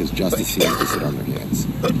dispatching them because justice seems to sit on their hands.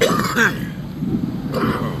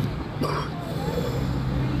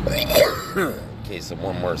 Okay, so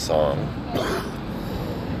one more song.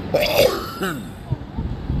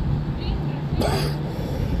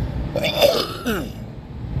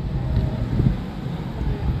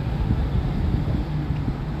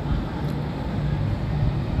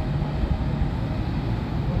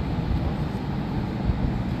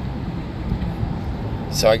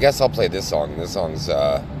 So I guess I'll play this song. This song's,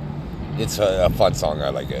 it's a fun song. I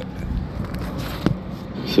like it.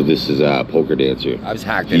 So this is a poker dancer. I was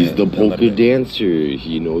hacked. He's the poker dancer.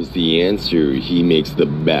 He knows the answer. He makes the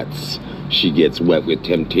bets. She gets wet with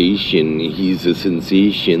temptation. He's a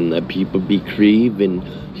sensation that people be craving.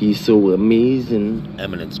 He's so amazing.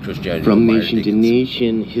 Eminence Christianity. From nation to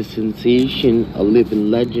nation, his sensation, a living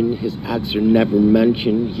legend. His acts are never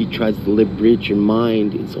mentioned. He tries to liberate your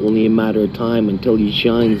mind. It's only a matter of time until he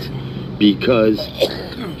shines. Because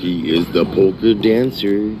he is the poker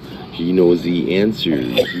dancer. He knows the answer.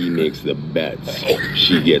 He makes the bets.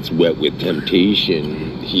 She gets wet with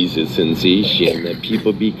temptation. He's a sensation that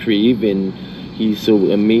people be craving. He's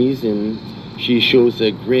so amazing. She shows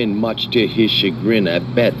a grin, much to his chagrin. I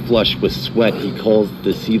bet, flushed with sweat, he calls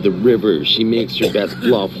to see the river. She makes her best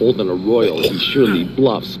bluff, holding a royal. He surely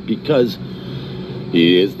bluffs because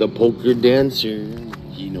he is the poker dancer.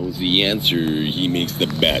 He knows the answer. He makes the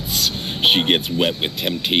bets. She gets wet with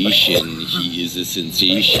temptation. He is a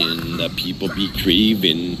sensation that people be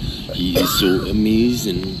craving. He is so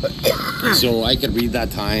amazing. So I could read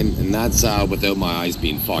that time, and that's without my eyes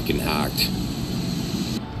being fucking hacked.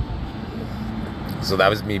 So that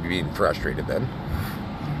was me being frustrated then.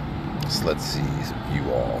 So let's see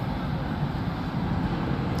you all.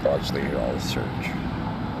 Actually, here I'll search.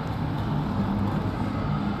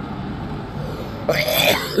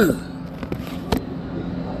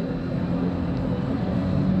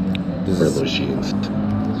 This is those jeans.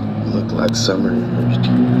 You look like summer in those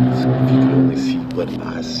jeans. If you could only see what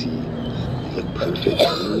I see, you look perfect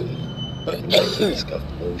to me. And you scuff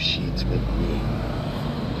those sheets with me.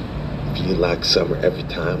 Feel like summer every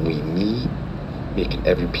time we meet, making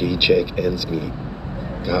every paycheck ends meet.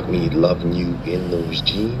 Got me loving you in those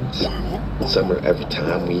jeans. Summer every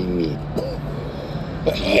time we meet.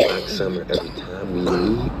 Feel like summer every time we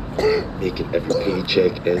meet, making every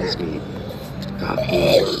paycheck ends meet. Got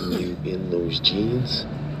me loving you in those jeans.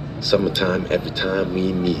 Summertime every time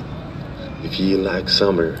we meet. You feel like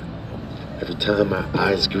summer every time our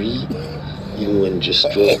eyes greet. You and just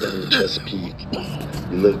stroll down Chesapeake.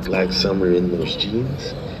 You look like summer in those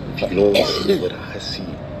jeans. If you could only see what I see,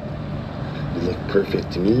 you look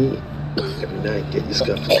perfect to me. Every night, get your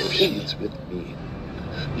scuffed those sheets with me.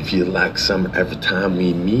 You feel like summer every time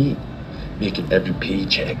we meet, making every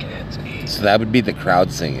paycheck ends meet. So that would be the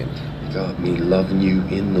crowd singing. You got me loving you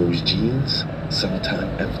in those jeans. Summertime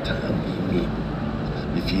every time we meet.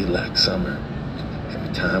 You feel like summer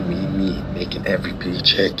every time we meet, making every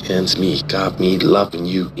paycheck ends meet. Got me loving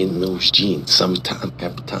you in those jeans. Summertime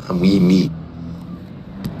every time we meet.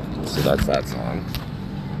 So that's that song.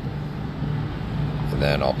 And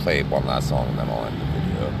then I'll play one last song and then I'll end the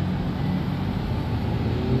video.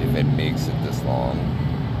 If it makes it this long.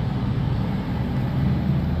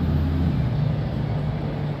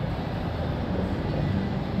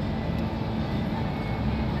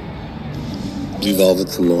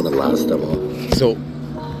 Velvet's Alone at Last demo. So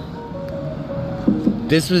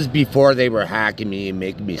this was before they were hacking me and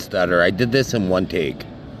making me stutter. I did this in one take.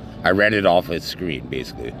 I read it off a screen,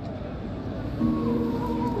 basically.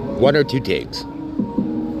 1 or 2 takes.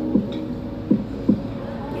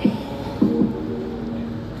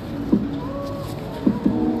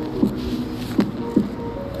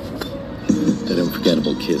 That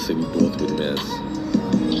unforgettable kiss that we both would miss.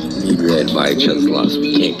 Read by each other's lost,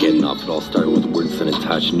 we can't get enough. It all started with words that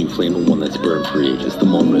attach a new flame and one that's burned for ages. The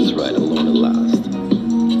moment is right, alone at last.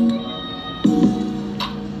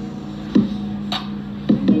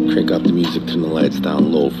 Crank up the music, turn the lights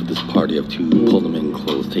down low for this party of two. Pull them in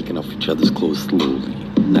close, taking off each other's clothes slowly.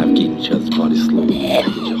 Navigating each other's bodies slowly.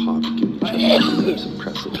 Making your heart, giving each other lips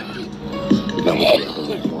impressive. You're done with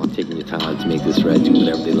whatever you want, taking your time to make this right. Do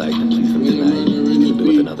whatever they like to please them tonight. You could have been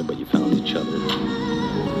with another, but you found each other.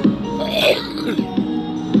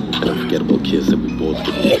 An unforgettable kiss that we both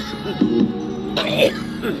could miss.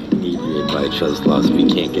 Inebriated by each other's lost, we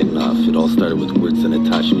can't get enough. It all started with words that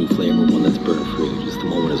attach a new flame or one that's burned for ages. The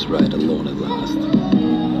moment is right, alone at last.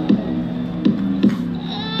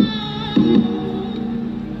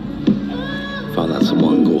 Found out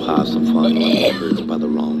someone, go have some fun. When it hurts by the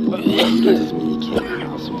wrong one. It doesn't mean you can't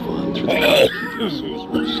have some fun. Through the car, keep your souls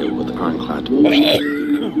rushed with the ironclad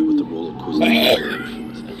devotion. With the roller coaster emotions.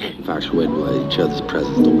 Infatuated by each other's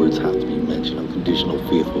presence, the words have to be mentioned. Unconditional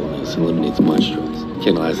faithfulness eliminates much stress.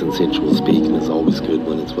 Canalized and sensual speaking is always good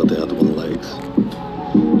when it's what the other one likes.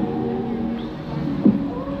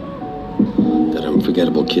 That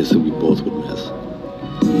unforgettable kiss that we both would miss.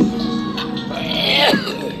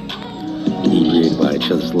 Inebriated by each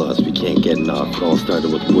other's lust, we can't get enough. It all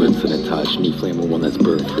started with words that attach a new flame or one that's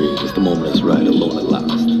burned for ages. The moment is right, alone at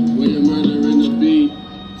last. We're murdering the beat.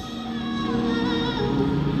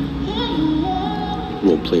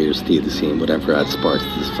 Role players stay the same, whatever adds sparks to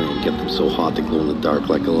this flame. Get them so hot they glow in the dark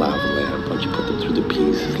like a lava lamp. Once you put them through the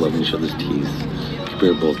pieces, loving each other's teeth.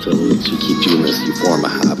 Prepare both to lose. You keep doing this, you form a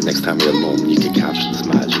habit. Next time you're alone, you can capture this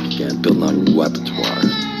magic again. Build on your repertoire.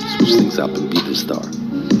 Switch things up and be the star.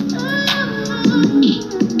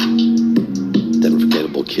 That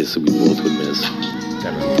unforgettable kiss that we both would miss.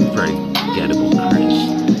 That unforgettable kiss.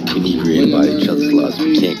 Inebriated by each other's lust,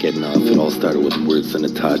 we can't get enough. It all started with words that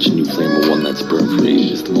attach a new flame or one that's burned for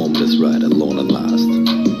ages. The moment is right, alone at last.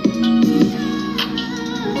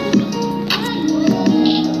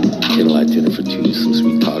 Candlelight dinner for two, some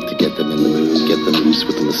sweet talk to get them in the mood. Get them loose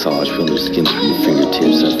with a massage, feel their skin through your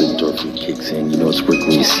fingertips as the endorphin kicks in. You know it's working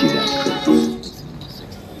when you see that grip.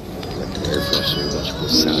 Let the air freshener, let you feel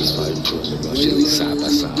satisfied, enjoying the rush, at least side by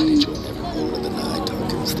side, enjoying every moment of the night,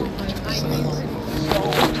 talking and staring at you beside.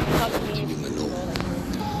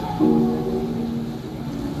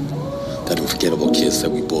 That unforgettable kiss that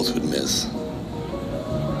we both would miss.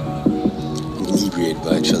 Inebriated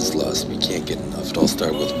by each other's lust, we can't get enough. It all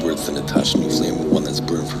started with words that attach a new flame with one that's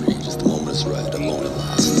burned for ages. The moment is right, alone at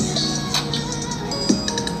last.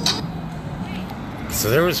 So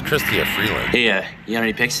there was Christia Freeland. Hey, you got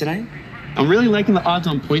any picks tonight? I'm really liking the odds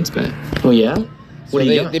on points bet. Oh, yeah? So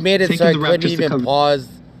they made it so I couldn't even pause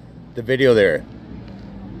the video there.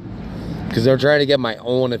 Because they're trying to get my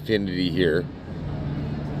own affinity here.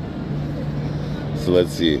 So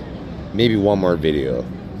let's see. Maybe one more video.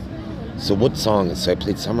 So what songs? So I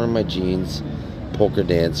played Summer in My Jeans, Polka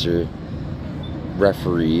Dancer,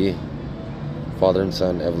 Referee, Father and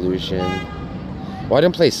Son, Evolution. Well, I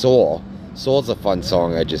didn't play Soul. Soul's a fun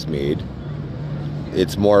song I just made.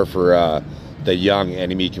 It's more for the young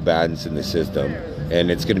enemy combatants in the system.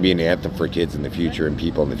 And it's going to be an anthem for kids in the future and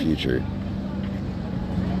people in the future.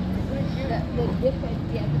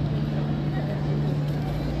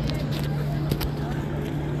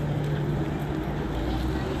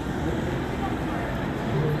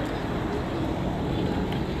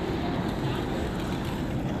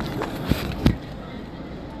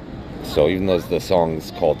 So even though the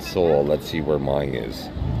song's called Soul, let's see where mine is.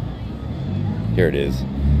 Here it is.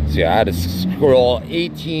 So yeah, I had to scroll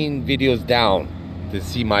 18 videos down to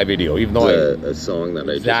see my video, even though a song that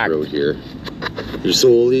I just wrote here. Your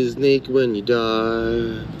soul is naked when you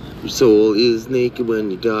die. Your soul is naked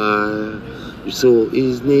when you die. Your soul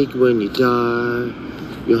is naked when you die.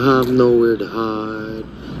 You'll have nowhere to hide.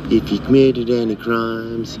 If you committed any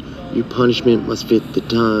crimes, your punishment must fit the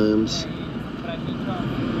times.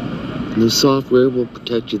 The software will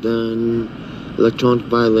protect you then. Electronic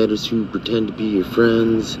violators who pretend to be your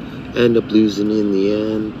friends end up losing in the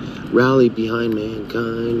end. Rally behind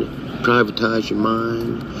mankind. Privatize your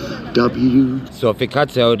mind. So if it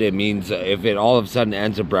cuts out, it means if it all of a sudden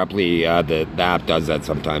ends abruptly, the app does that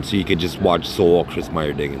sometimes. So you could just watch Soul, Chris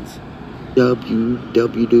Meyer Diggins.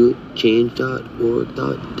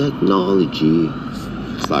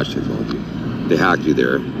 www.change.org.technology/technology. They hacked you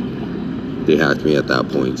there. They hacked me at that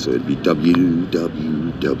point, so it'd be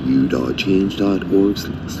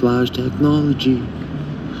www.change.org/technology.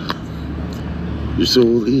 Your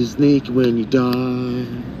soul is naked when you die.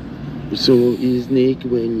 Your soul is naked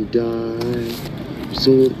when you die. Your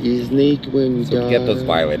soul is naked when you die. So get those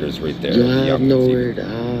violators right there. You have nowhere to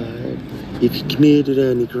hide. If you committed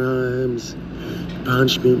any crimes, your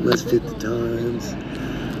punishment must fit the times.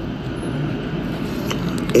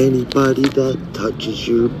 Anybody that touches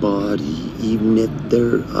your body, even if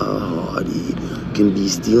they're a hottie, can be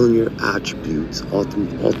stealing your attributes,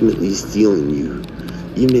 ultimately stealing you.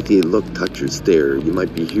 Even if you look, touch, or stare, you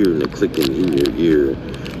might be hearing a clicking in your ear,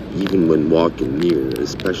 even when walking near,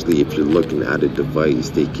 especially if you're looking at a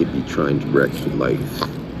device, they could be trying to wreck your life.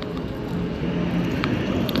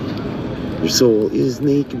 Your soul is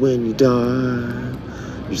naked when you die.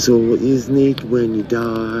 Your soul is naked when you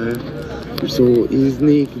die. Your soul is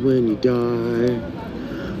naked when you die.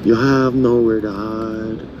 You'll have nowhere to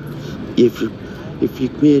hide. If you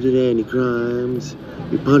committed any crimes,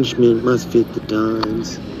 your punishment must fit the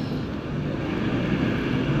times.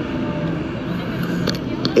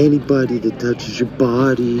 Anybody that touches your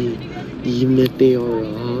body, even if they are a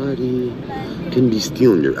hottie, can be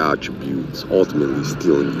stealing your attributes, ultimately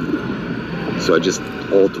stealing you. So I just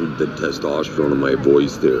altered the testosterone of my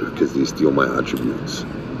voice there because they steal my attributes.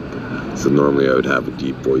 So normally I would have a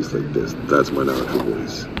deep voice like this. That's my natural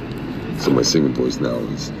voice. So my singing voice now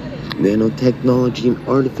is... Nanotechnology and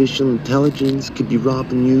artificial intelligence could be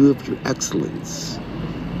robbing you of your excellence.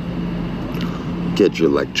 Get your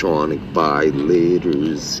electronic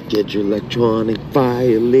violators. Get your electronic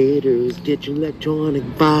violators. Get your electronic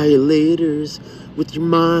violators with your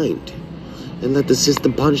mind. And let the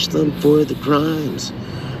system punish them for the crimes.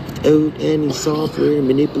 Without any software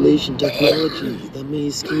manipulation technology that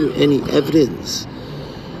may skew any evidence.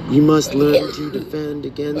 You must learn to defend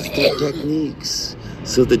against their techniques,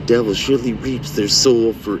 so the devil surely reaps their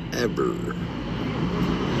soul forever.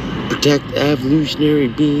 Protect evolutionary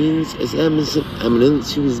beings, as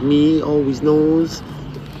eminence who is me always knows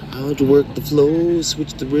how to work the flow,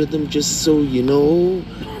 switch the rhythm just so you know.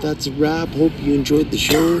 That's a wrap, hope you enjoyed the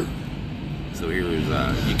show. So here is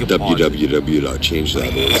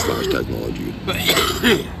www.change.org/technology.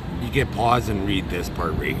 You can pause and read this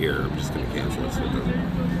part right here. I'm just going to cancel this.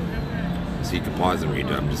 So you can pause and read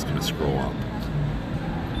it. I'm just going to scroll up.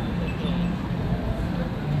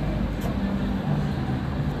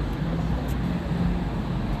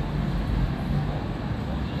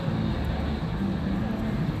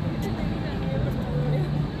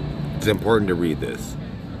 It's important to read this.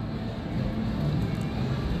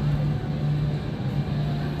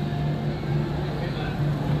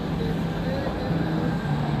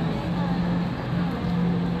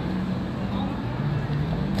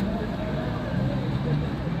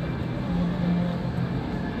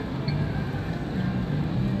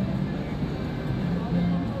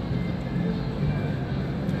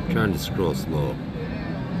 Trying to scroll slow.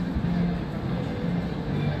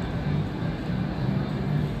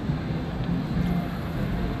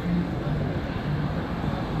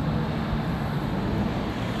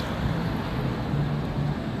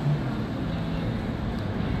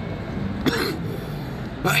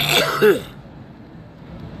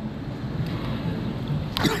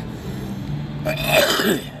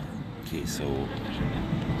 Okay,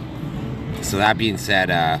 so that being said,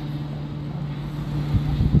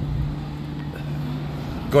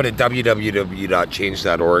 go to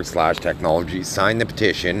www.change.org/technology, sign the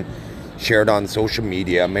petition, share it on social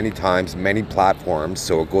media many times, many platforms,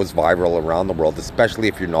 so it goes viral around the world, especially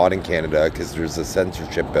if you're not in Canada, because there's a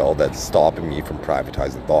censorship bill that's stopping me from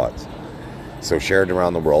privatizing thoughts. So share it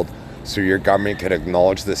around the world so your government can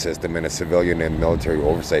acknowledge the system and a civilian and military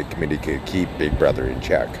oversight committee could keep Big Brother in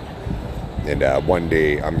check. And one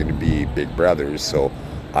day I'm going to be Big Brother, so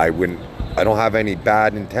I don't have any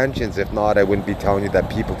bad intentions. If not, I wouldn't be telling you that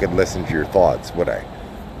people could listen to your thoughts, would I?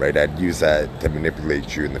 Right? I'd use that to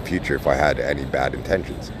manipulate you in the future if I had any bad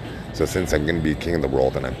intentions. So since I'm going to be king of the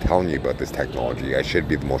world and I'm telling you about this technology, I should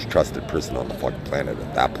be the most trusted person on the fucking planet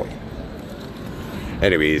at that point.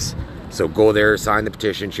 Anyways, so go there, sign the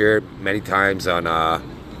petition, share it many times on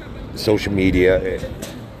social media,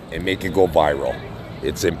 and make it go viral.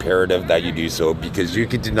 It's imperative that you do so, because you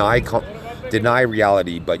can deny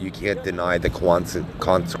reality, but you can't deny the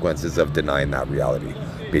consequences of denying that reality.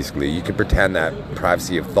 Basically, you can pretend that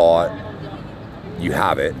privacy of thought, you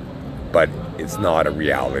have it, but it's not a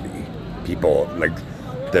reality. People, like,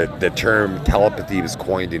 the term telepathy was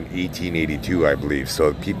coined in 1882, I believe,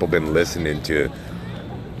 so people have been listening to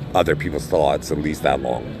other people's thoughts at least that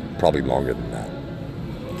long, probably longer than that.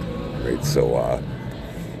 Right, so,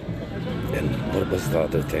 and what was the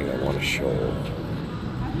other thing I want to show?